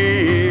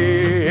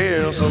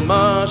feel so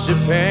much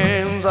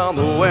depends on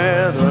the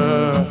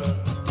weather.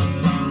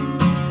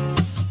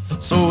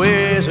 So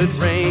is it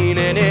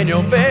raining in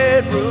your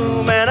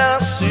bedroom? And I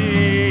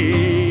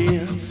see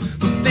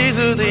these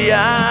are the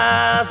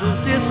eyes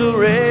of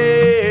disarray.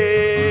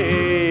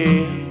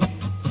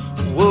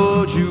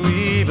 Would you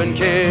even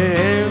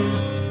care?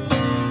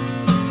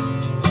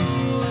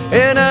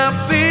 And I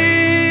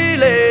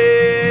feel it,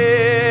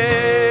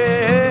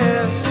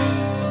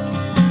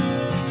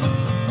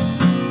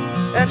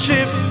 and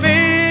she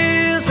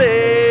feels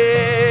it.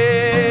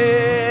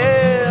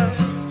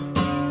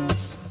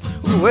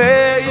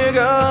 Where you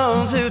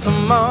going to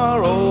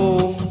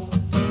tomorrow?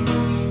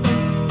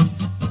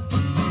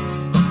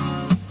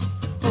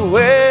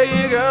 Where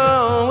you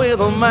going with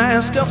a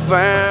mask I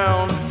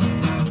found?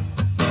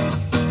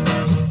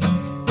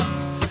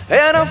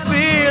 And I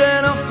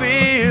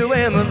feel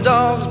when the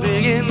dogs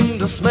begin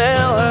to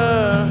smell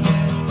her.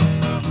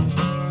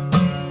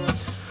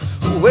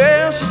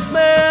 Well, she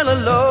smell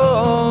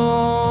alone.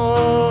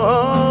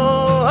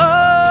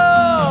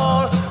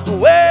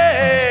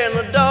 When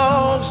the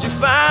dogs, you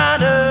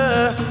find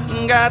her.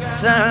 Got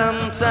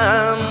time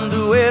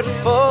to wait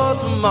for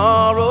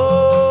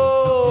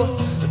tomorrow.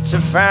 To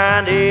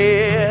find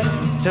it,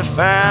 to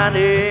find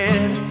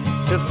it,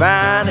 to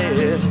find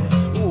it.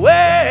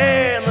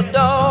 When the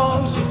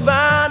dogs, you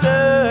find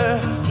her.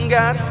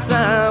 Got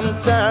time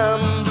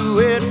to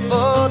wait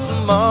for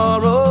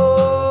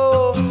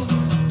tomorrow.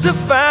 To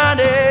find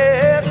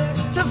it,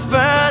 to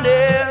find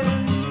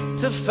it,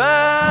 to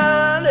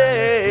find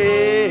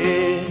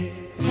it.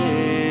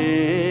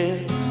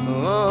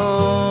 Oh,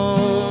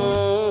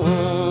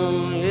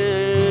 yeah. Oh,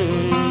 yeah.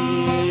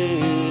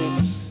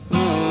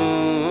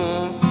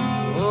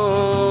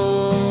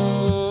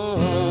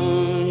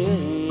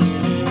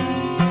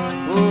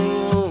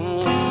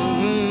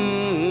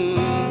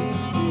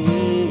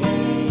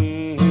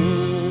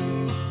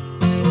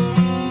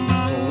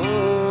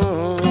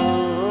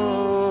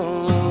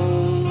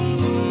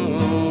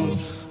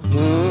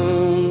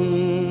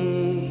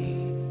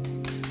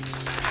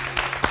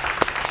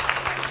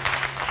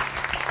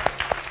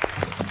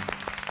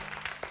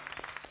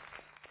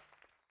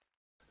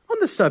 On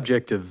the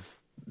subject of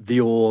the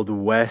Old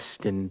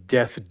West and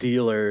deaf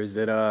dealers,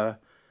 it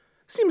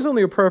seems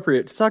only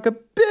appropriate to talk a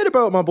bit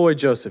about my boy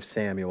Joseph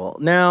Samuel.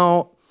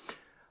 Now,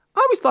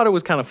 I always thought it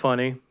was kind of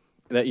funny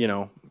that, you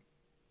know,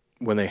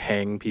 when they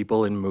hang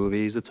people in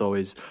movies, it's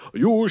always,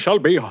 you shall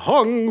be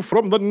hung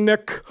from the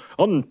neck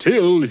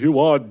until you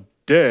are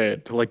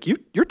dead. Like,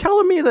 you're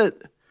telling me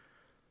that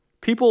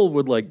people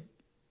would, like,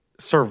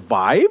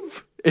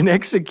 survive an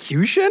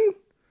execution?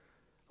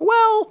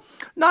 Well,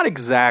 not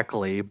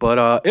exactly,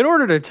 but in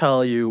order to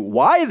tell you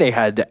why they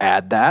had to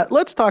add that,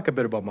 let's talk a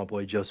bit about my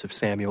boy Joseph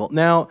Samuel.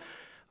 Now,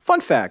 fun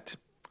fact,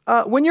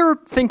 when you're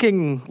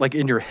thinking, like,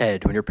 in your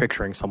head, when you're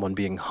picturing someone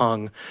being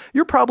hung,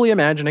 you're probably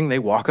imagining they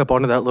walk up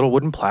onto that little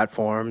wooden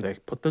platform, they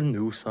put the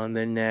noose on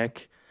their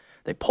neck,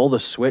 they pull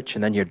the switch,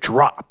 and then you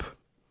drop.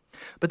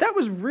 But that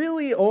was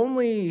really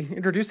only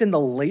introduced in the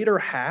later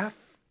half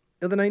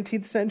of the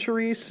 19th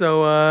century,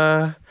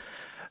 so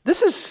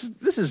this is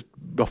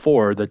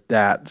before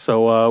that.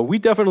 So we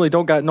definitely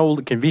don't got no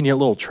convenient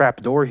little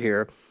trap door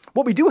here.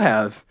 What we do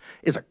have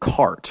is a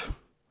cart.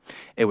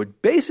 It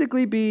would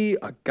basically be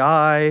a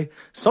guy,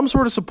 some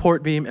sort of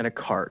support beam, and a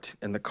cart.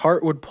 And the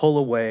cart would pull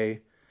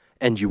away,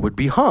 and you would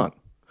be hung.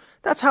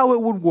 That's how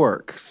it would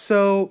work.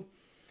 So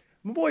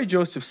my boy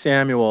Joseph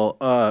Samuel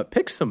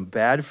picked some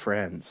bad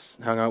friends,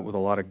 hung out with a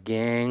lot of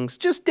gangs,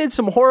 just did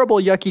some horrible,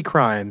 yucky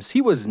crimes. He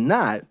was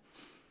not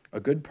a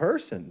good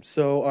person.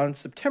 So on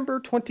September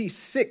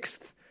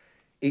 26th,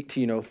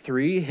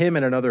 1803, him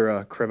and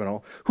another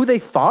criminal, who they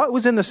thought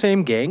was in the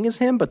same gang as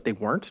him, but they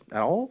weren't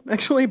at all,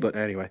 actually. But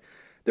anyway,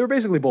 they were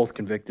basically both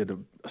convicted of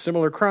a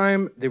similar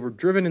crime. They were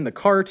driven in the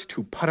cart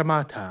to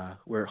Parramatta,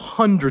 where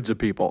hundreds of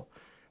people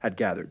had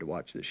gathered to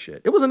watch this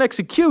shit. It was an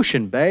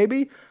execution,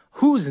 baby.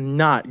 Who's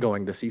not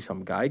going to see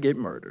some guy get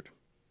murdered?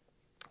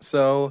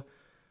 So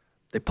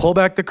they pull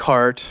back the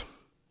cart.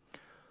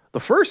 The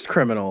first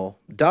criminal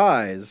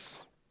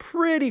dies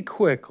pretty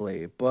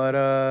quickly,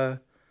 but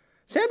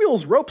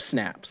Samuel's rope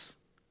snaps,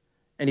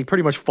 and he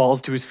pretty much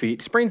falls to his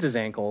feet, sprains his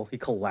ankle, he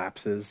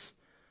collapses.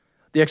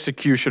 The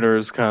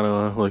executioner's kind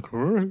of like,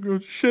 oh,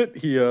 shit.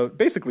 He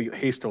basically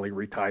hastily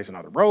reties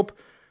another rope,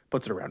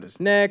 puts it around his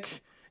neck,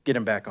 get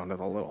him back onto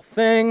the little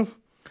thing,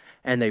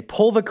 and they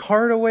pull the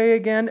cart away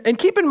again. And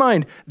keep in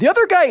mind, the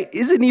other guy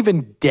isn't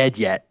even dead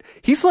yet.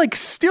 He's like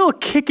still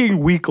kicking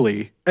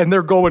weakly, and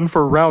they're going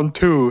for round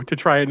 2 to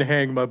try and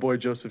hang my boy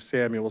Joseph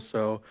Samuel.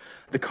 So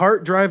the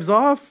cart drives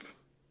off,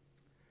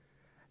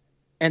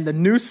 and the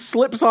noose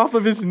slips off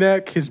of his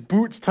neck. His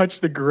boots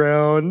touch the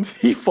ground.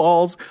 He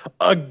falls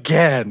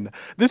again.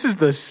 This is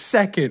the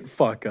second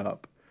fuck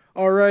up.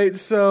 All right,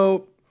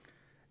 so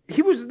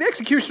the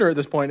executioner at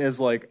this point is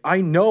like,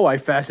 I know I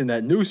fastened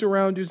that noose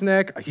around his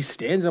neck. He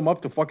stands him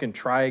up to fucking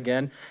try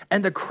again,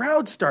 and the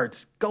crowd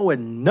starts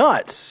going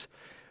nuts.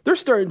 They're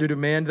starting to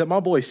demand that my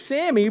boy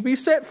Sammy be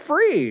set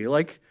free.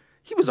 Like,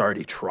 he was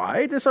already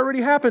tried. This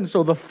already happened.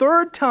 So the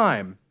third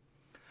time,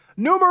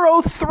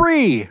 numero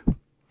 3,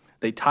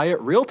 they tie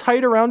it real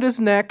tight around his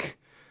neck.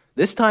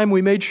 This time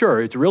we made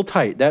sure it's real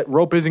tight. That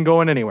rope isn't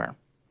going anywhere.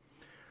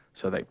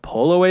 So they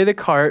pull away the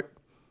cart,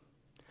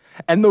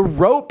 and the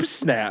rope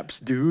snaps,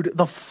 dude.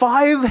 The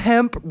 5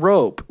 hemp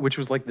rope, which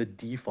was like the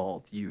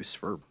default use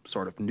for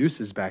sort of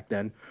nooses back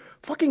then,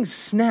 fucking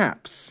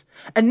snaps.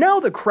 And now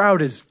the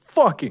crowd is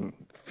fucking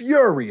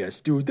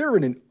furious, dude. They're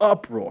in an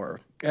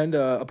uproar. And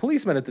a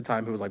policeman at the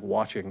time who was like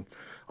watching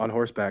on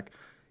horseback,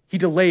 he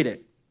delayed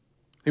it.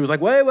 He was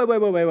like,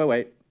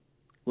 wait.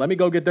 Let me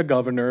go get the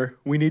governor.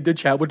 We need to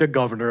chat with the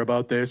governor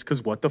about this,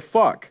 because what the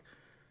fuck?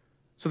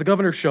 So the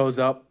governor shows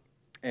up,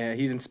 and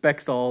he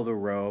inspects all the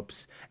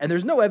ropes, and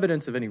there's no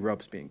evidence of any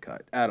ropes being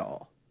cut at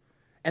all.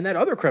 And that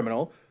other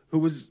criminal, who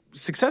was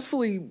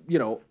successfully,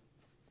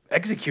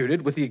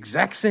 executed with the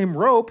exact same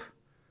rope,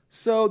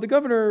 so the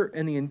governor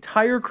and the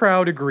entire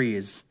crowd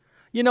agrees,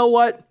 you know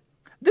what?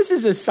 This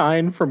is a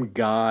sign from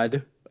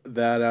God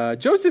that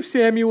Joseph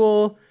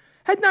Samuel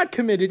had not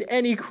committed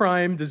any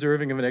crime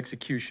deserving of an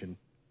execution.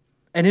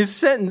 And his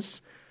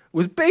sentence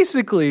was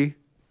basically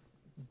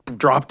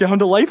dropped down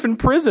to life in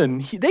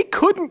prison. They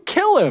couldn't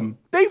kill him.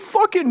 They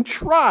fucking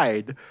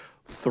tried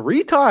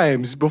 3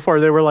 times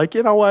before they were like,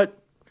 you know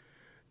what?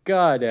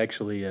 God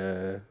actually,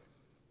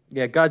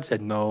 God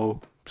said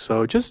no.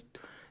 So just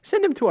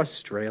send him to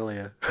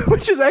Australia,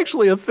 which is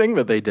actually a thing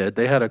that they did.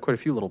 They had quite a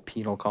few little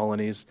penal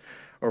colonies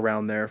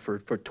around there for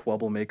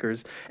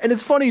troublemakers. And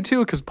it's funny,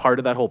 too, because part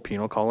of that whole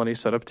penal colony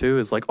setup, too,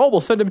 is like, oh, we'll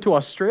send him to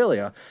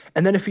Australia.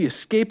 And then if he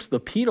escapes the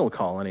penal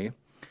colony,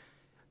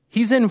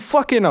 he's in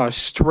fucking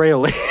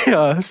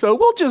Australia. So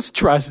we'll just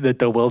trust that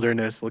the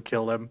wilderness will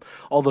kill him.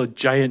 All the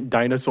giant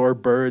dinosaur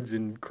birds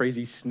and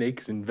crazy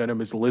snakes and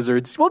venomous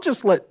lizards. We'll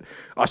just let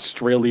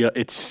Australia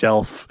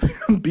itself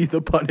be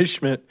the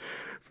punishment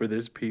for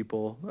this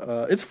people.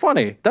 It's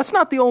funny. That's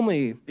not the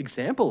only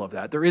example of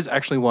that. There is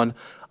actually one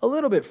a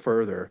little bit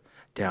further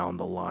down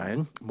the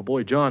line. My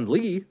boy John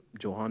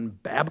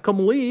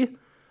Babcom Lee,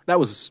 that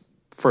was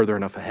further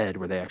enough ahead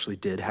where they actually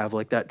did have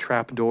like that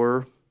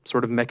trapdoor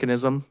sort of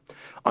mechanism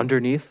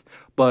underneath.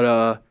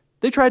 But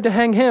they tried to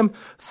hang him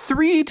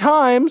 3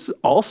 times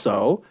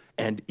also,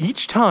 and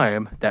each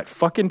time that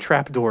fucking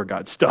trapdoor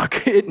got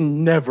stuck. It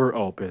never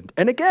opened.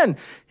 And again,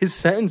 his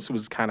sentence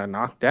was kind of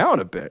knocked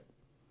down a bit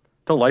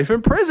to life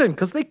in prison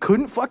because they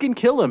couldn't fucking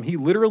kill him. He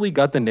literally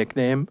got the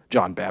nickname,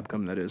 John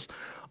Babcom that is,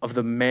 of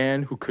the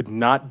man who could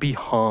not be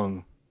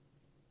hung.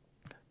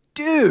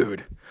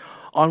 Dude,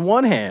 on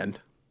one hand,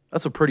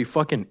 that's a pretty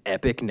fucking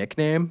epic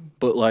nickname,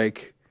 but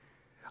like,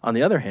 on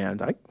the other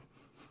hand,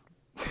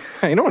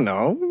 I don't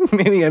know.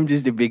 Maybe I'm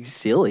just a big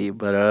silly,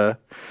 but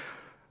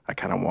I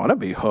kind of want to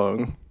be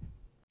hung.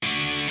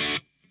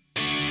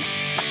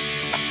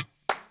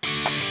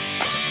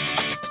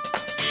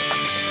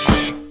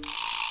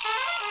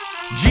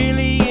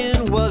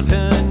 Jillian was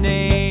her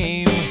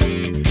name.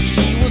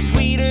 She was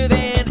sweeter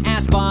than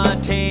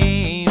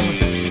aspartame.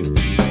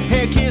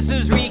 Her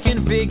kisses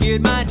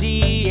reconfigured my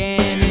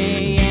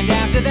DNA, and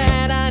after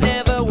that I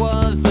never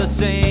was the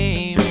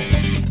same.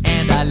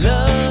 And I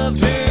loved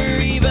her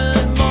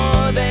even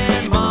more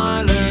than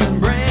Marlon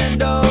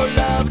Brando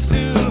loved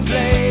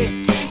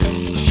souffle.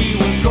 She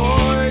was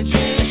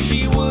gorgeous,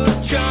 she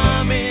was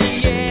charming,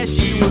 yeah,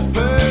 she was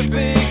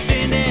perfect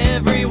in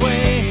every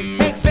way,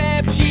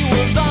 except she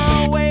was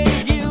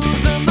always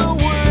using the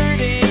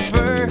word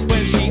infer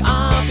when she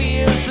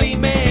obviously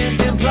meant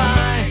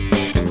imply.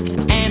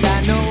 And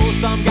I know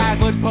some guys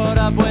would put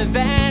up with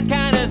that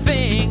kind of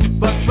thing,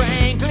 but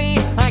frankly,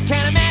 I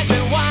can't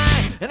imagine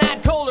why. And I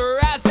told her,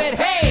 I said,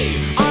 hey,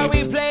 are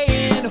we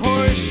playing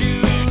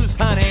horseshoes,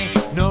 honey?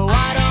 No,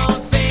 I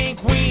don't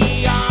think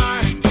we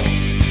are.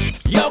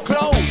 You're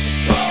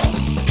close,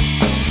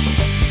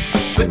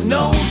 but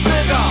no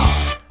cigar.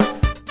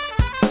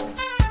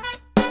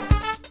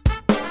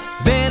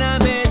 Then I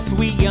met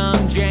sweet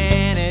young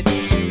Janet,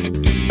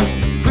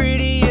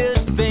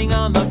 prettiest thing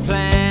on the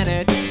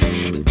planet.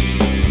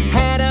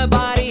 Had a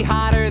body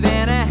hotter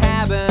than a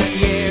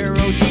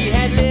habanero. She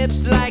had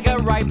lips like a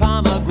ripe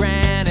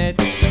pomegranate,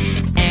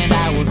 and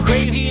I was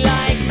crazy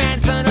like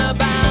Manson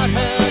about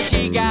her.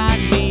 She got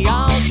me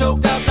all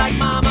choked up like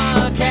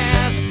Mama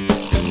Cass.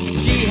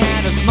 She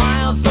had a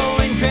smile so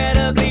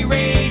incredibly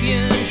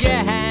radiant, you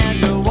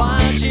had to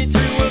watch it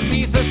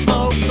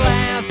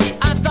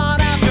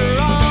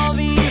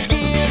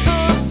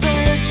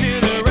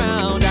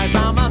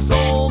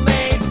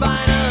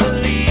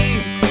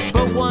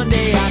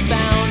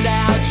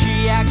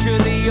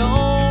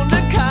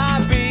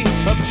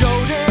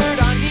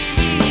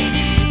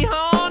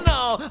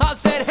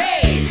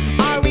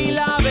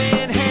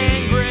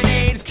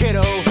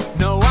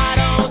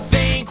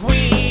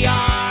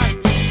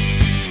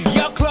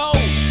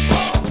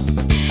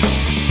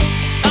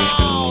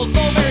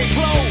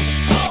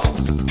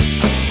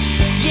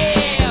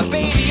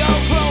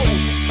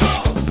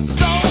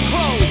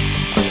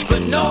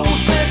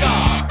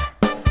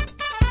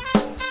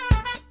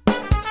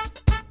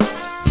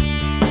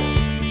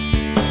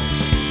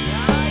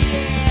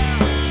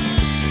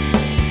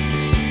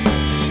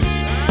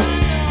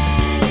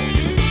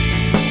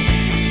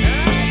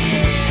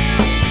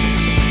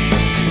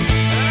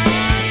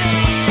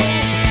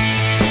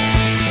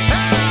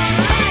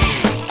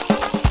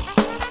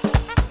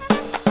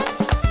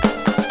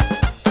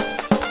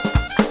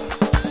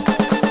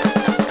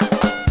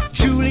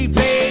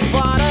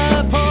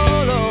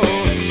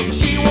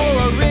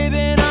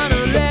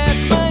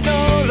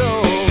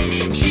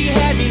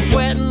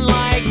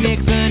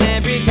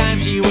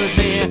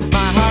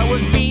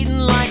was beating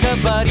like a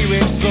Buddy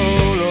Rich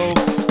solo.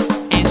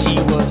 And she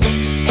was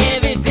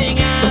everything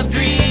I've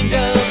dreamed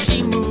of.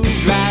 She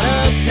moved right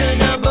up to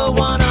number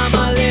one on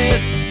my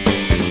list.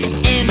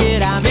 And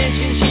did I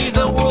mention she's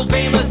a world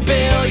famous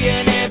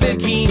billionaire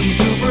bikini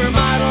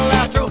supermodel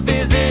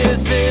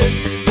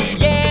astrophysicist?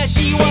 Yeah,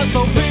 she was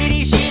so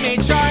pretty she made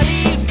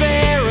Charlize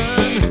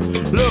Theron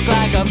look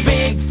like a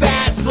big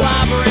fat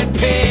slobbering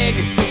pig.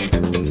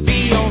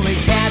 The only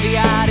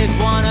caveat is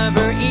one of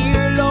her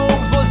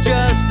earlobes was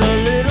just a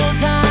little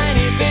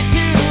tiny bit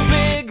too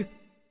big.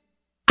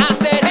 I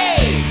said,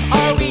 hey,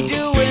 are we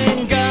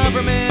doing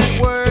government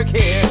work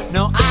here?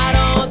 No, I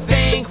don't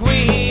think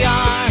we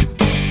are.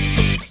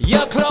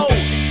 You're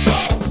close.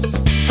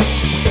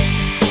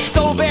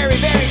 So very,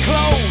 very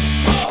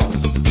close.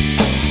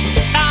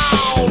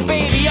 Oh,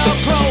 baby,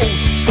 you're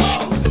close.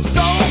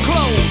 So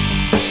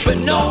close, but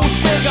no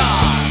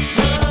cigar.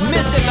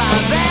 Missed it by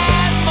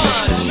that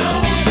much.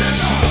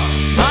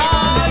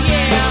 Oh,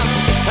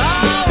 yeah.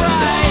 All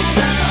right.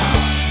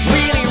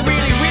 Really,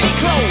 really, really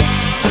close,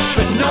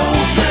 but no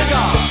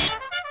cigar.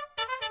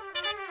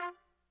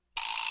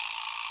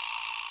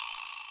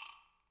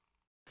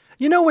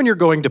 You know when you're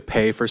going to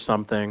pay for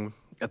something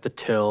at the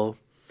till,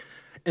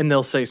 and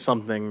they'll say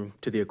something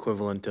to the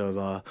equivalent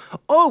of,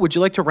 oh, would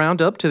you like to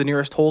round up to the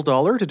nearest whole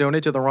dollar to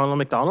donate to the Ronald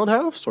McDonald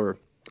House? Or,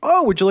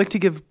 oh, would you like to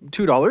give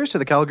 $2 to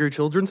the Calgary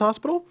Children's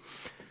Hospital?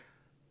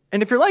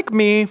 And if you're like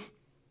me,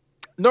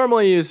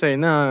 normally you say,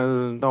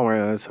 no, don't worry,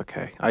 that's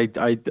okay. I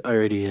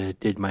already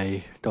did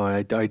my,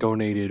 I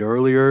donated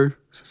earlier,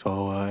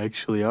 so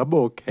actually I'm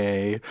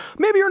okay.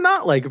 Maybe you're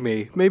not like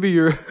me. Maybe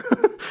you're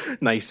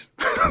nice.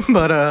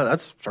 But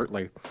that's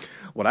certainly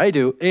what I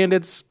do. And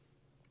it's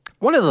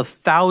one of the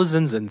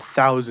thousands and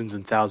thousands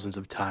and thousands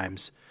of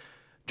times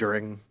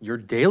during your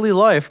daily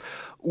life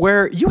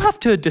where you have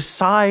to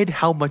decide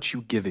how much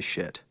you give a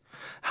shit.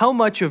 How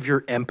much of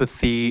your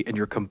empathy and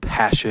your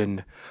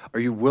compassion are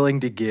you willing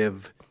to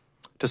give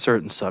to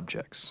certain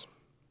subjects?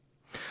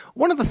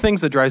 One of the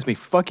things that drives me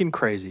fucking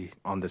crazy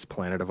on this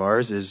planet of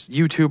ours is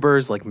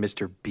YouTubers like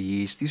Mr.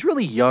 Beast, these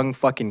really young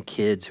fucking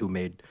kids who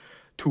made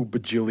 $2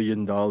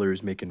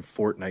 bajillion making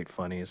Fortnite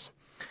funnies.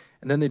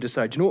 And then they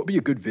decide, you know what would be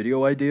a good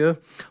video idea?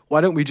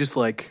 Why don't we just,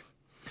 like,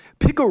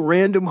 pick a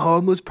random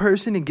homeless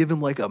person and give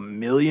him, like, $1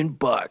 million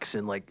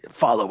and, like,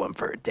 follow him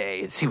for a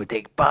day and see what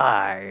they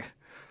buy?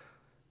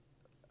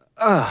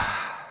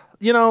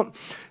 You know,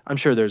 I'm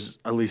sure there's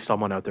at least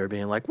someone out there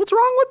being like, what's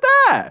wrong with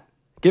that?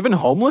 Giving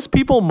homeless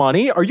people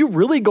money? Are you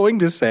really going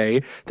to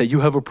say that you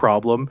have a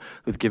problem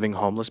with giving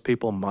homeless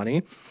people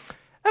money?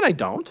 And I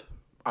don't.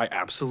 I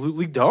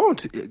absolutely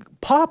don't.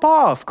 Pop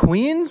off,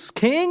 queens,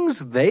 kings,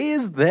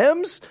 theys,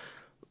 thems.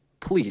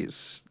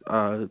 Please.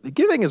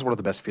 Giving is one of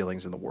the best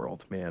feelings in the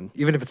world, man.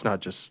 Even if it's not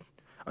just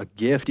a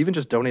gift, even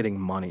just donating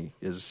money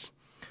is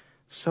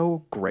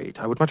so great.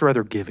 I would much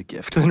rather give a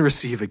gift than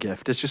receive a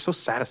gift. It's just so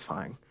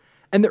satisfying.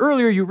 And the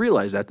earlier you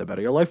realize that, the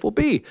better your life will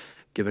be.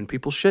 Giving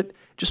people shit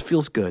just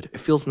feels good. It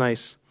feels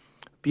nice.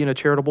 Being a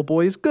charitable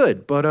boy is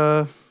good. But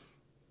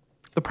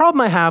the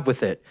problem I have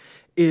with it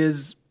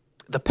is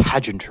the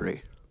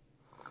pageantry.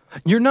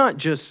 You're not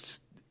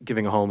just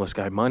giving a homeless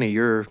guy money.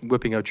 You're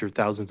whipping out your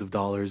thousands of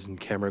dollars in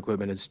camera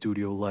equipment and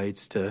studio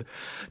lights to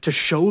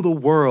show the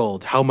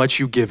world how much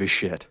you give a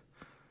shit.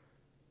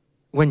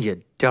 When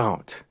you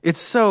don't. It's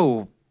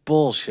so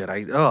bullshit.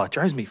 It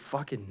drives me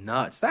fucking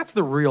nuts. That's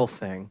the real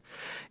thing.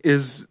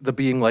 Is the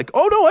being like,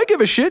 oh no, I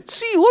give a shit.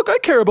 See, look, I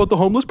care about the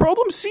homeless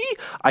problem. See,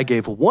 I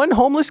gave one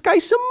homeless guy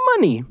some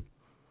money.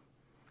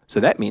 So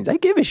that means I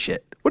give a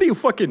shit. What are you,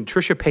 fucking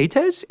Trisha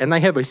Paytas? And I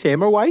have a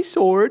samurai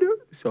sword,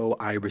 so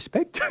I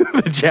respect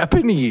the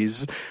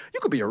Japanese. You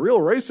could be a real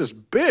racist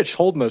bitch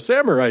holding a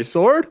samurai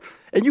sword,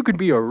 and you could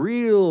be a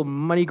real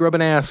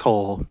money-grubbing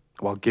asshole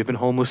while giving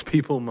homeless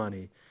people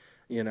money.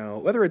 You know,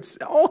 whether it's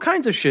all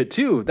kinds of shit,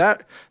 too.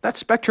 That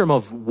spectrum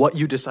of what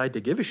you decide to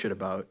give a shit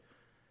about,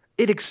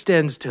 it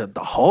extends to the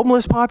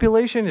homeless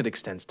population, it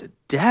extends to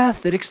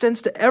death, it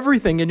extends to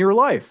everything in your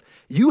life.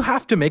 You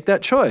have to make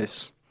that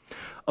choice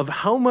of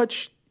how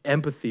much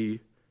empathy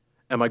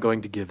am I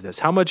going to give this?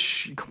 How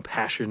much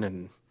compassion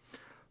and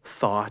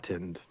thought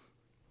and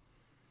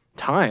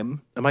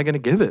time am I going to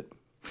give it?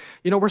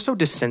 You know, we're so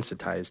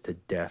desensitized to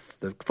death.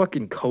 The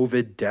fucking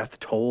COVID death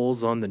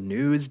tolls on the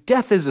news.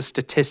 Death is a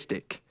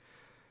statistic.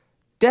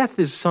 Death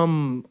is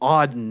some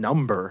odd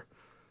number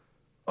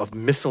of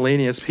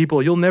miscellaneous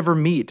people you'll never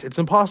meet. It's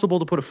impossible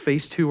to put a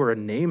face to or a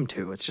name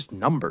to. It's just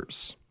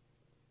numbers.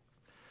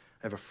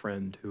 I have a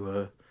friend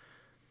who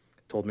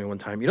told me one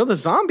time, you know, the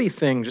zombie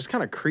thing just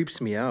kind of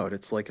creeps me out.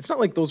 It's like, it's not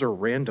like those are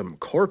random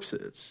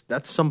corpses.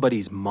 That's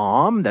somebody's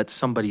mom. That's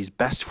somebody's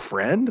best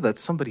friend.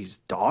 That's somebody's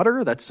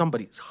daughter. That's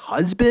somebody's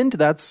husband.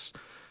 That's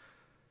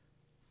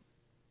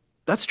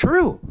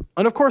true.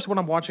 And of course, when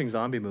I'm watching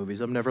zombie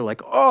movies, I'm never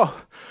like,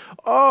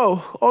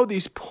 oh,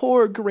 these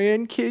poor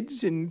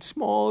grandkids and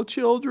small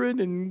children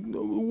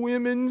and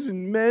women's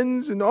and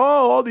men's and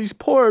all these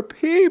poor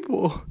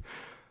people.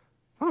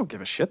 I don't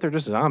give a shit. They're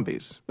just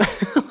zombies.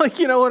 Like,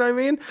 you know what I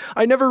mean?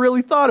 I never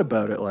really thought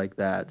about it like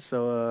that.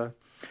 So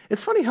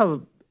It's funny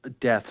how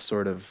death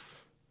sort of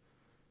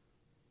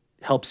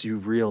helps you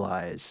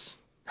realize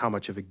how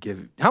much you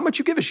give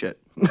a shit.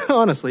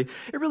 Honestly,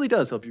 it really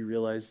does help you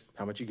realize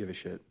how much you give a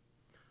shit.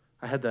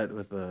 I had that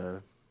with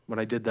when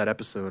I did that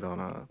episode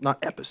on not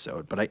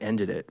episode, but I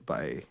ended it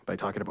by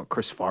talking about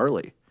Chris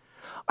Farley.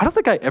 I don't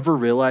think I ever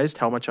realized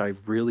how much I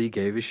really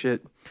gave a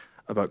shit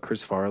about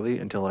Chris Farley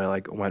until I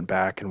like went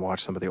back and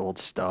watched some of the old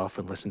stuff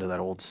and listened to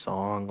that old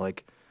song.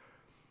 Like,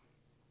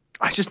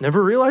 I just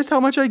never realized how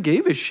much I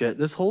gave a shit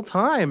this whole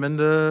time, and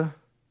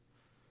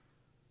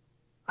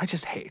I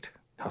just hate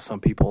how some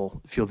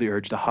people feel the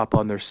urge to hop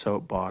on their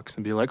soapbox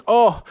and be like,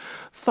 oh,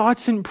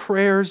 thoughts and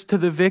prayers to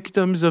the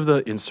victims of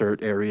the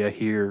insert area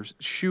here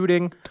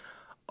shooting.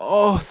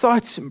 Oh,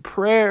 thoughts and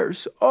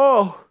prayers.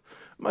 Oh,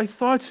 my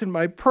thoughts and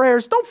my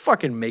prayers. Don't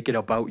fucking make it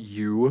about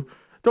you.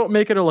 Don't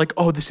make it like,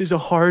 oh, this is a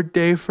hard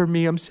day for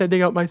me. I'm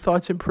sending out my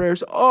thoughts and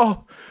prayers.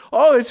 Oh,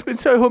 it's been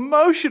so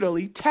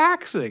emotionally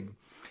taxing.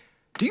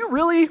 Do you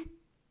really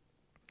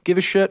give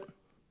a shit?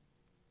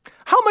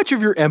 How much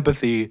of your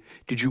empathy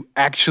did you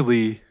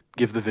actually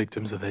give the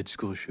victims of that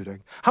school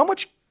shooting? How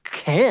much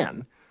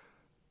can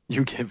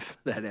you give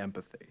that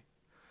empathy?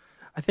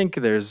 I think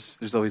there's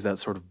always that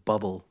sort of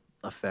bubble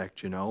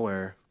effect,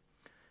 where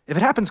if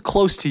it happens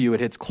close to you,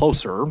 it hits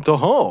closer to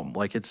home.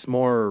 Like, it's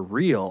more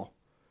real.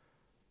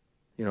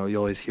 You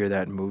always hear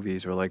that in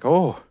movies where like,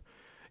 oh,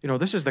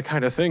 this is the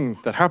kind of thing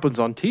that happens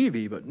on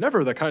TV, but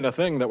never the kind of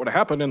thing that would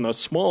happen in the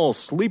small,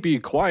 sleepy,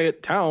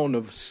 quiet town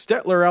of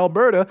Stettler,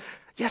 Alberta.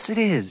 Yes, it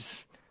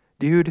is,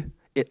 dude.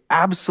 It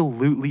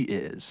absolutely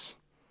is.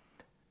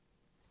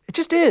 It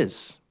just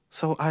is.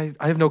 So I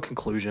have no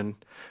conclusion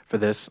for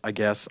this, I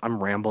guess.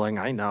 I'm rambling.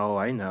 I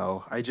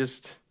know.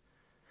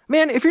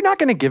 Man, if you're not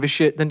going to give a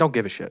shit, then don't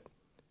give a shit.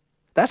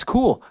 That's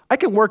cool. I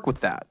can work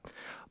with that.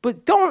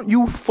 But don't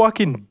you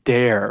fucking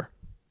dare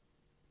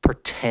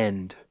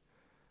pretend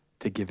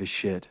to give a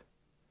shit.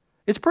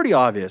 It's pretty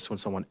obvious when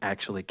someone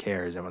actually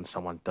cares and when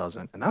someone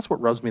doesn't. And that's what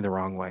rubs me the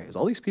wrong way, is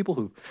all these people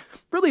who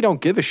really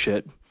don't give a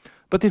shit,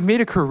 but they've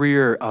made a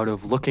career out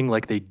of looking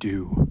like they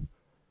do.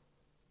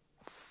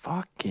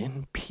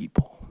 Fucking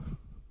people.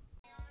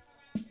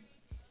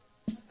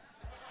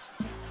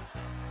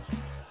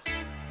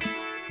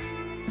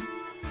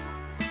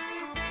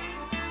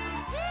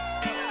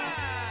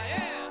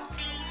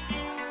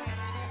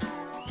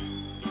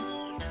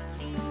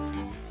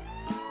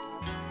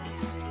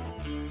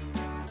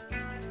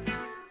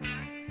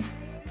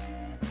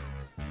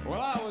 Well,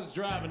 I was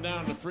driving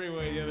down the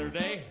freeway the other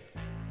day.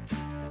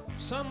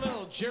 Some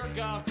little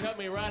jerk-off cut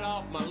me right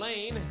off my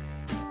lane.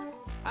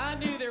 I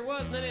knew there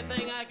wasn't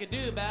anything I could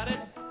do about it,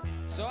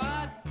 so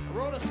I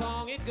wrote a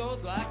song. It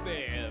goes like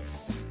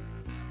this.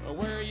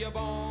 Were you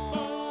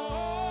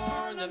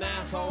born an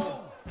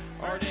asshole,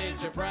 or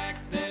did you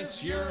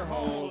practice your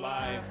whole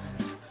life?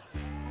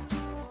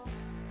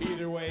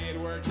 Either way, it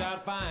worked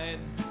out fine,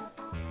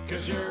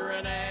 'cause you're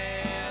an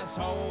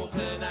asshole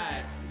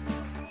tonight.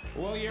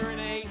 Well, you're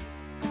an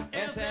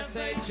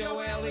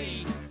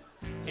A-S-S-H-O-L-E,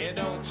 and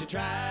don't you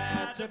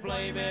try to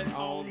blame it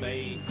on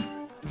me.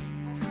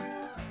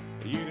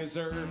 You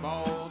deserve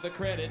all the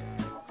credit,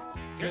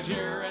 'cause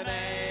you're an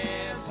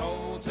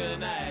asshole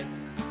tonight.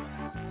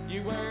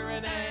 You were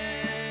an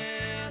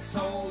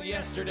asshole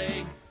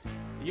yesterday,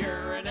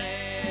 you're an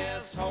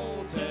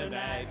asshole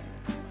tonight.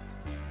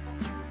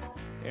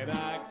 And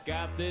I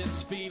got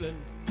this feeling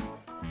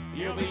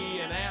you'll be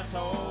an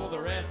asshole the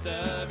rest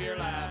of your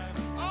life.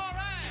 All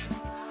right!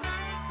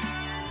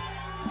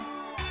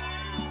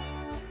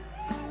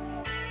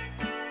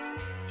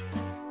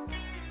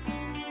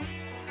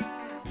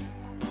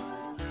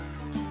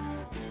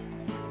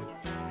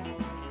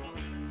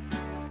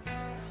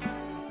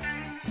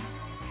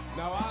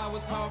 Now I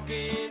was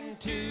talking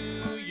to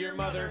your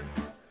mother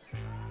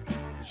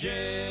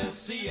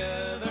just the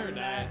other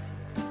night.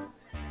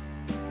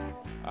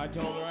 I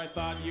told her I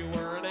thought you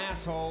were an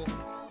asshole.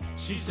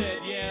 She said,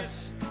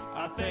 yes,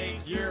 I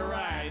think you're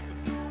right.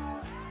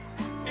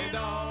 And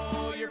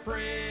all your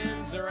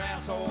friends are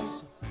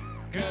assholes,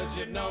 'cause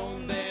you've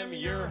known them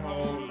your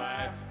whole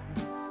life.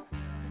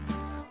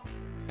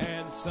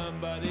 And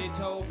somebody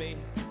told me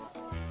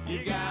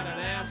you got an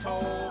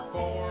asshole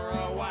for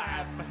a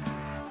wife.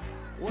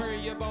 Were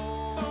you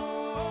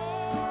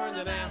born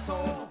an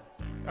asshole,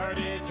 or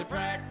did you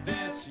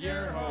practice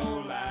your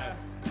whole life?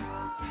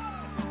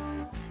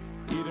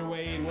 Either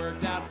way, it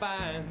worked out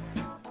fine,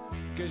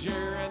 'cause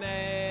you're an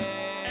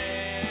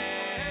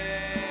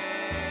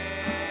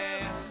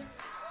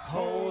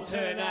asshole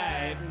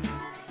tonight.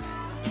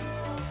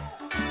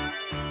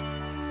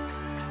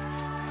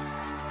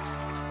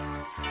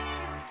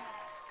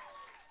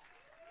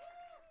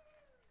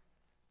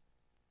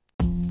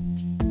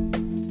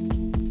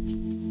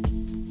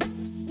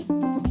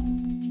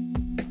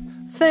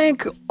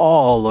 Thank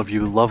all of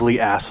you lovely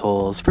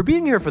assholes for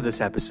being here for this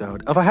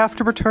episode of I Have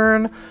to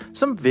Return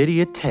Some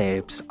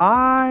Videotapes.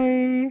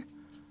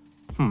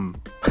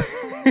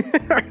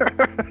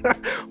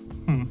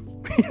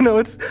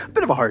 It's a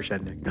bit of a harsh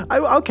ending.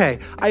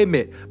 I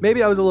admit,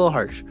 maybe I was a little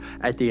harsh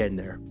at the end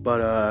there.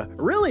 But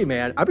really,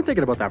 man, I've been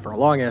thinking about that for a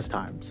long ass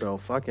time. So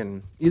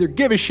fucking either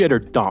give a shit or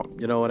don't.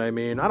 You know what I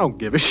mean? I don't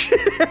give a shit.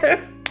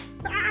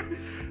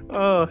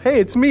 Hey,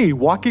 it's me,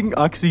 walking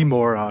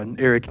oxymoron,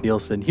 Eric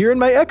Nielsen, here in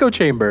my echo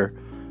chamber.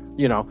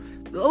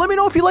 Let me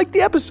know if you liked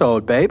the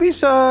episode, baby.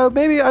 So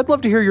maybe I'd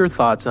love to hear your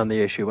thoughts on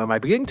the issue. Am I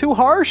being too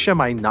harsh? Am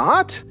I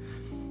not?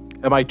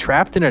 Am I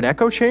trapped in an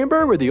echo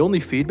chamber where the only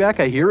feedback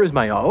I hear is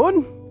my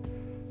own?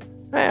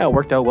 It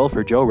worked out well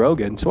for Joe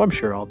Rogan, so I'm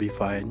sure I'll be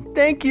fine.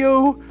 Thank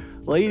you,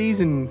 ladies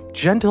and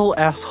gentle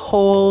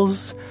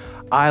assholes.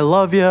 I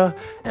love you,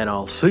 and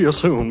I'll see you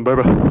soon,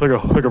 baby. Thank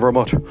you very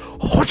much.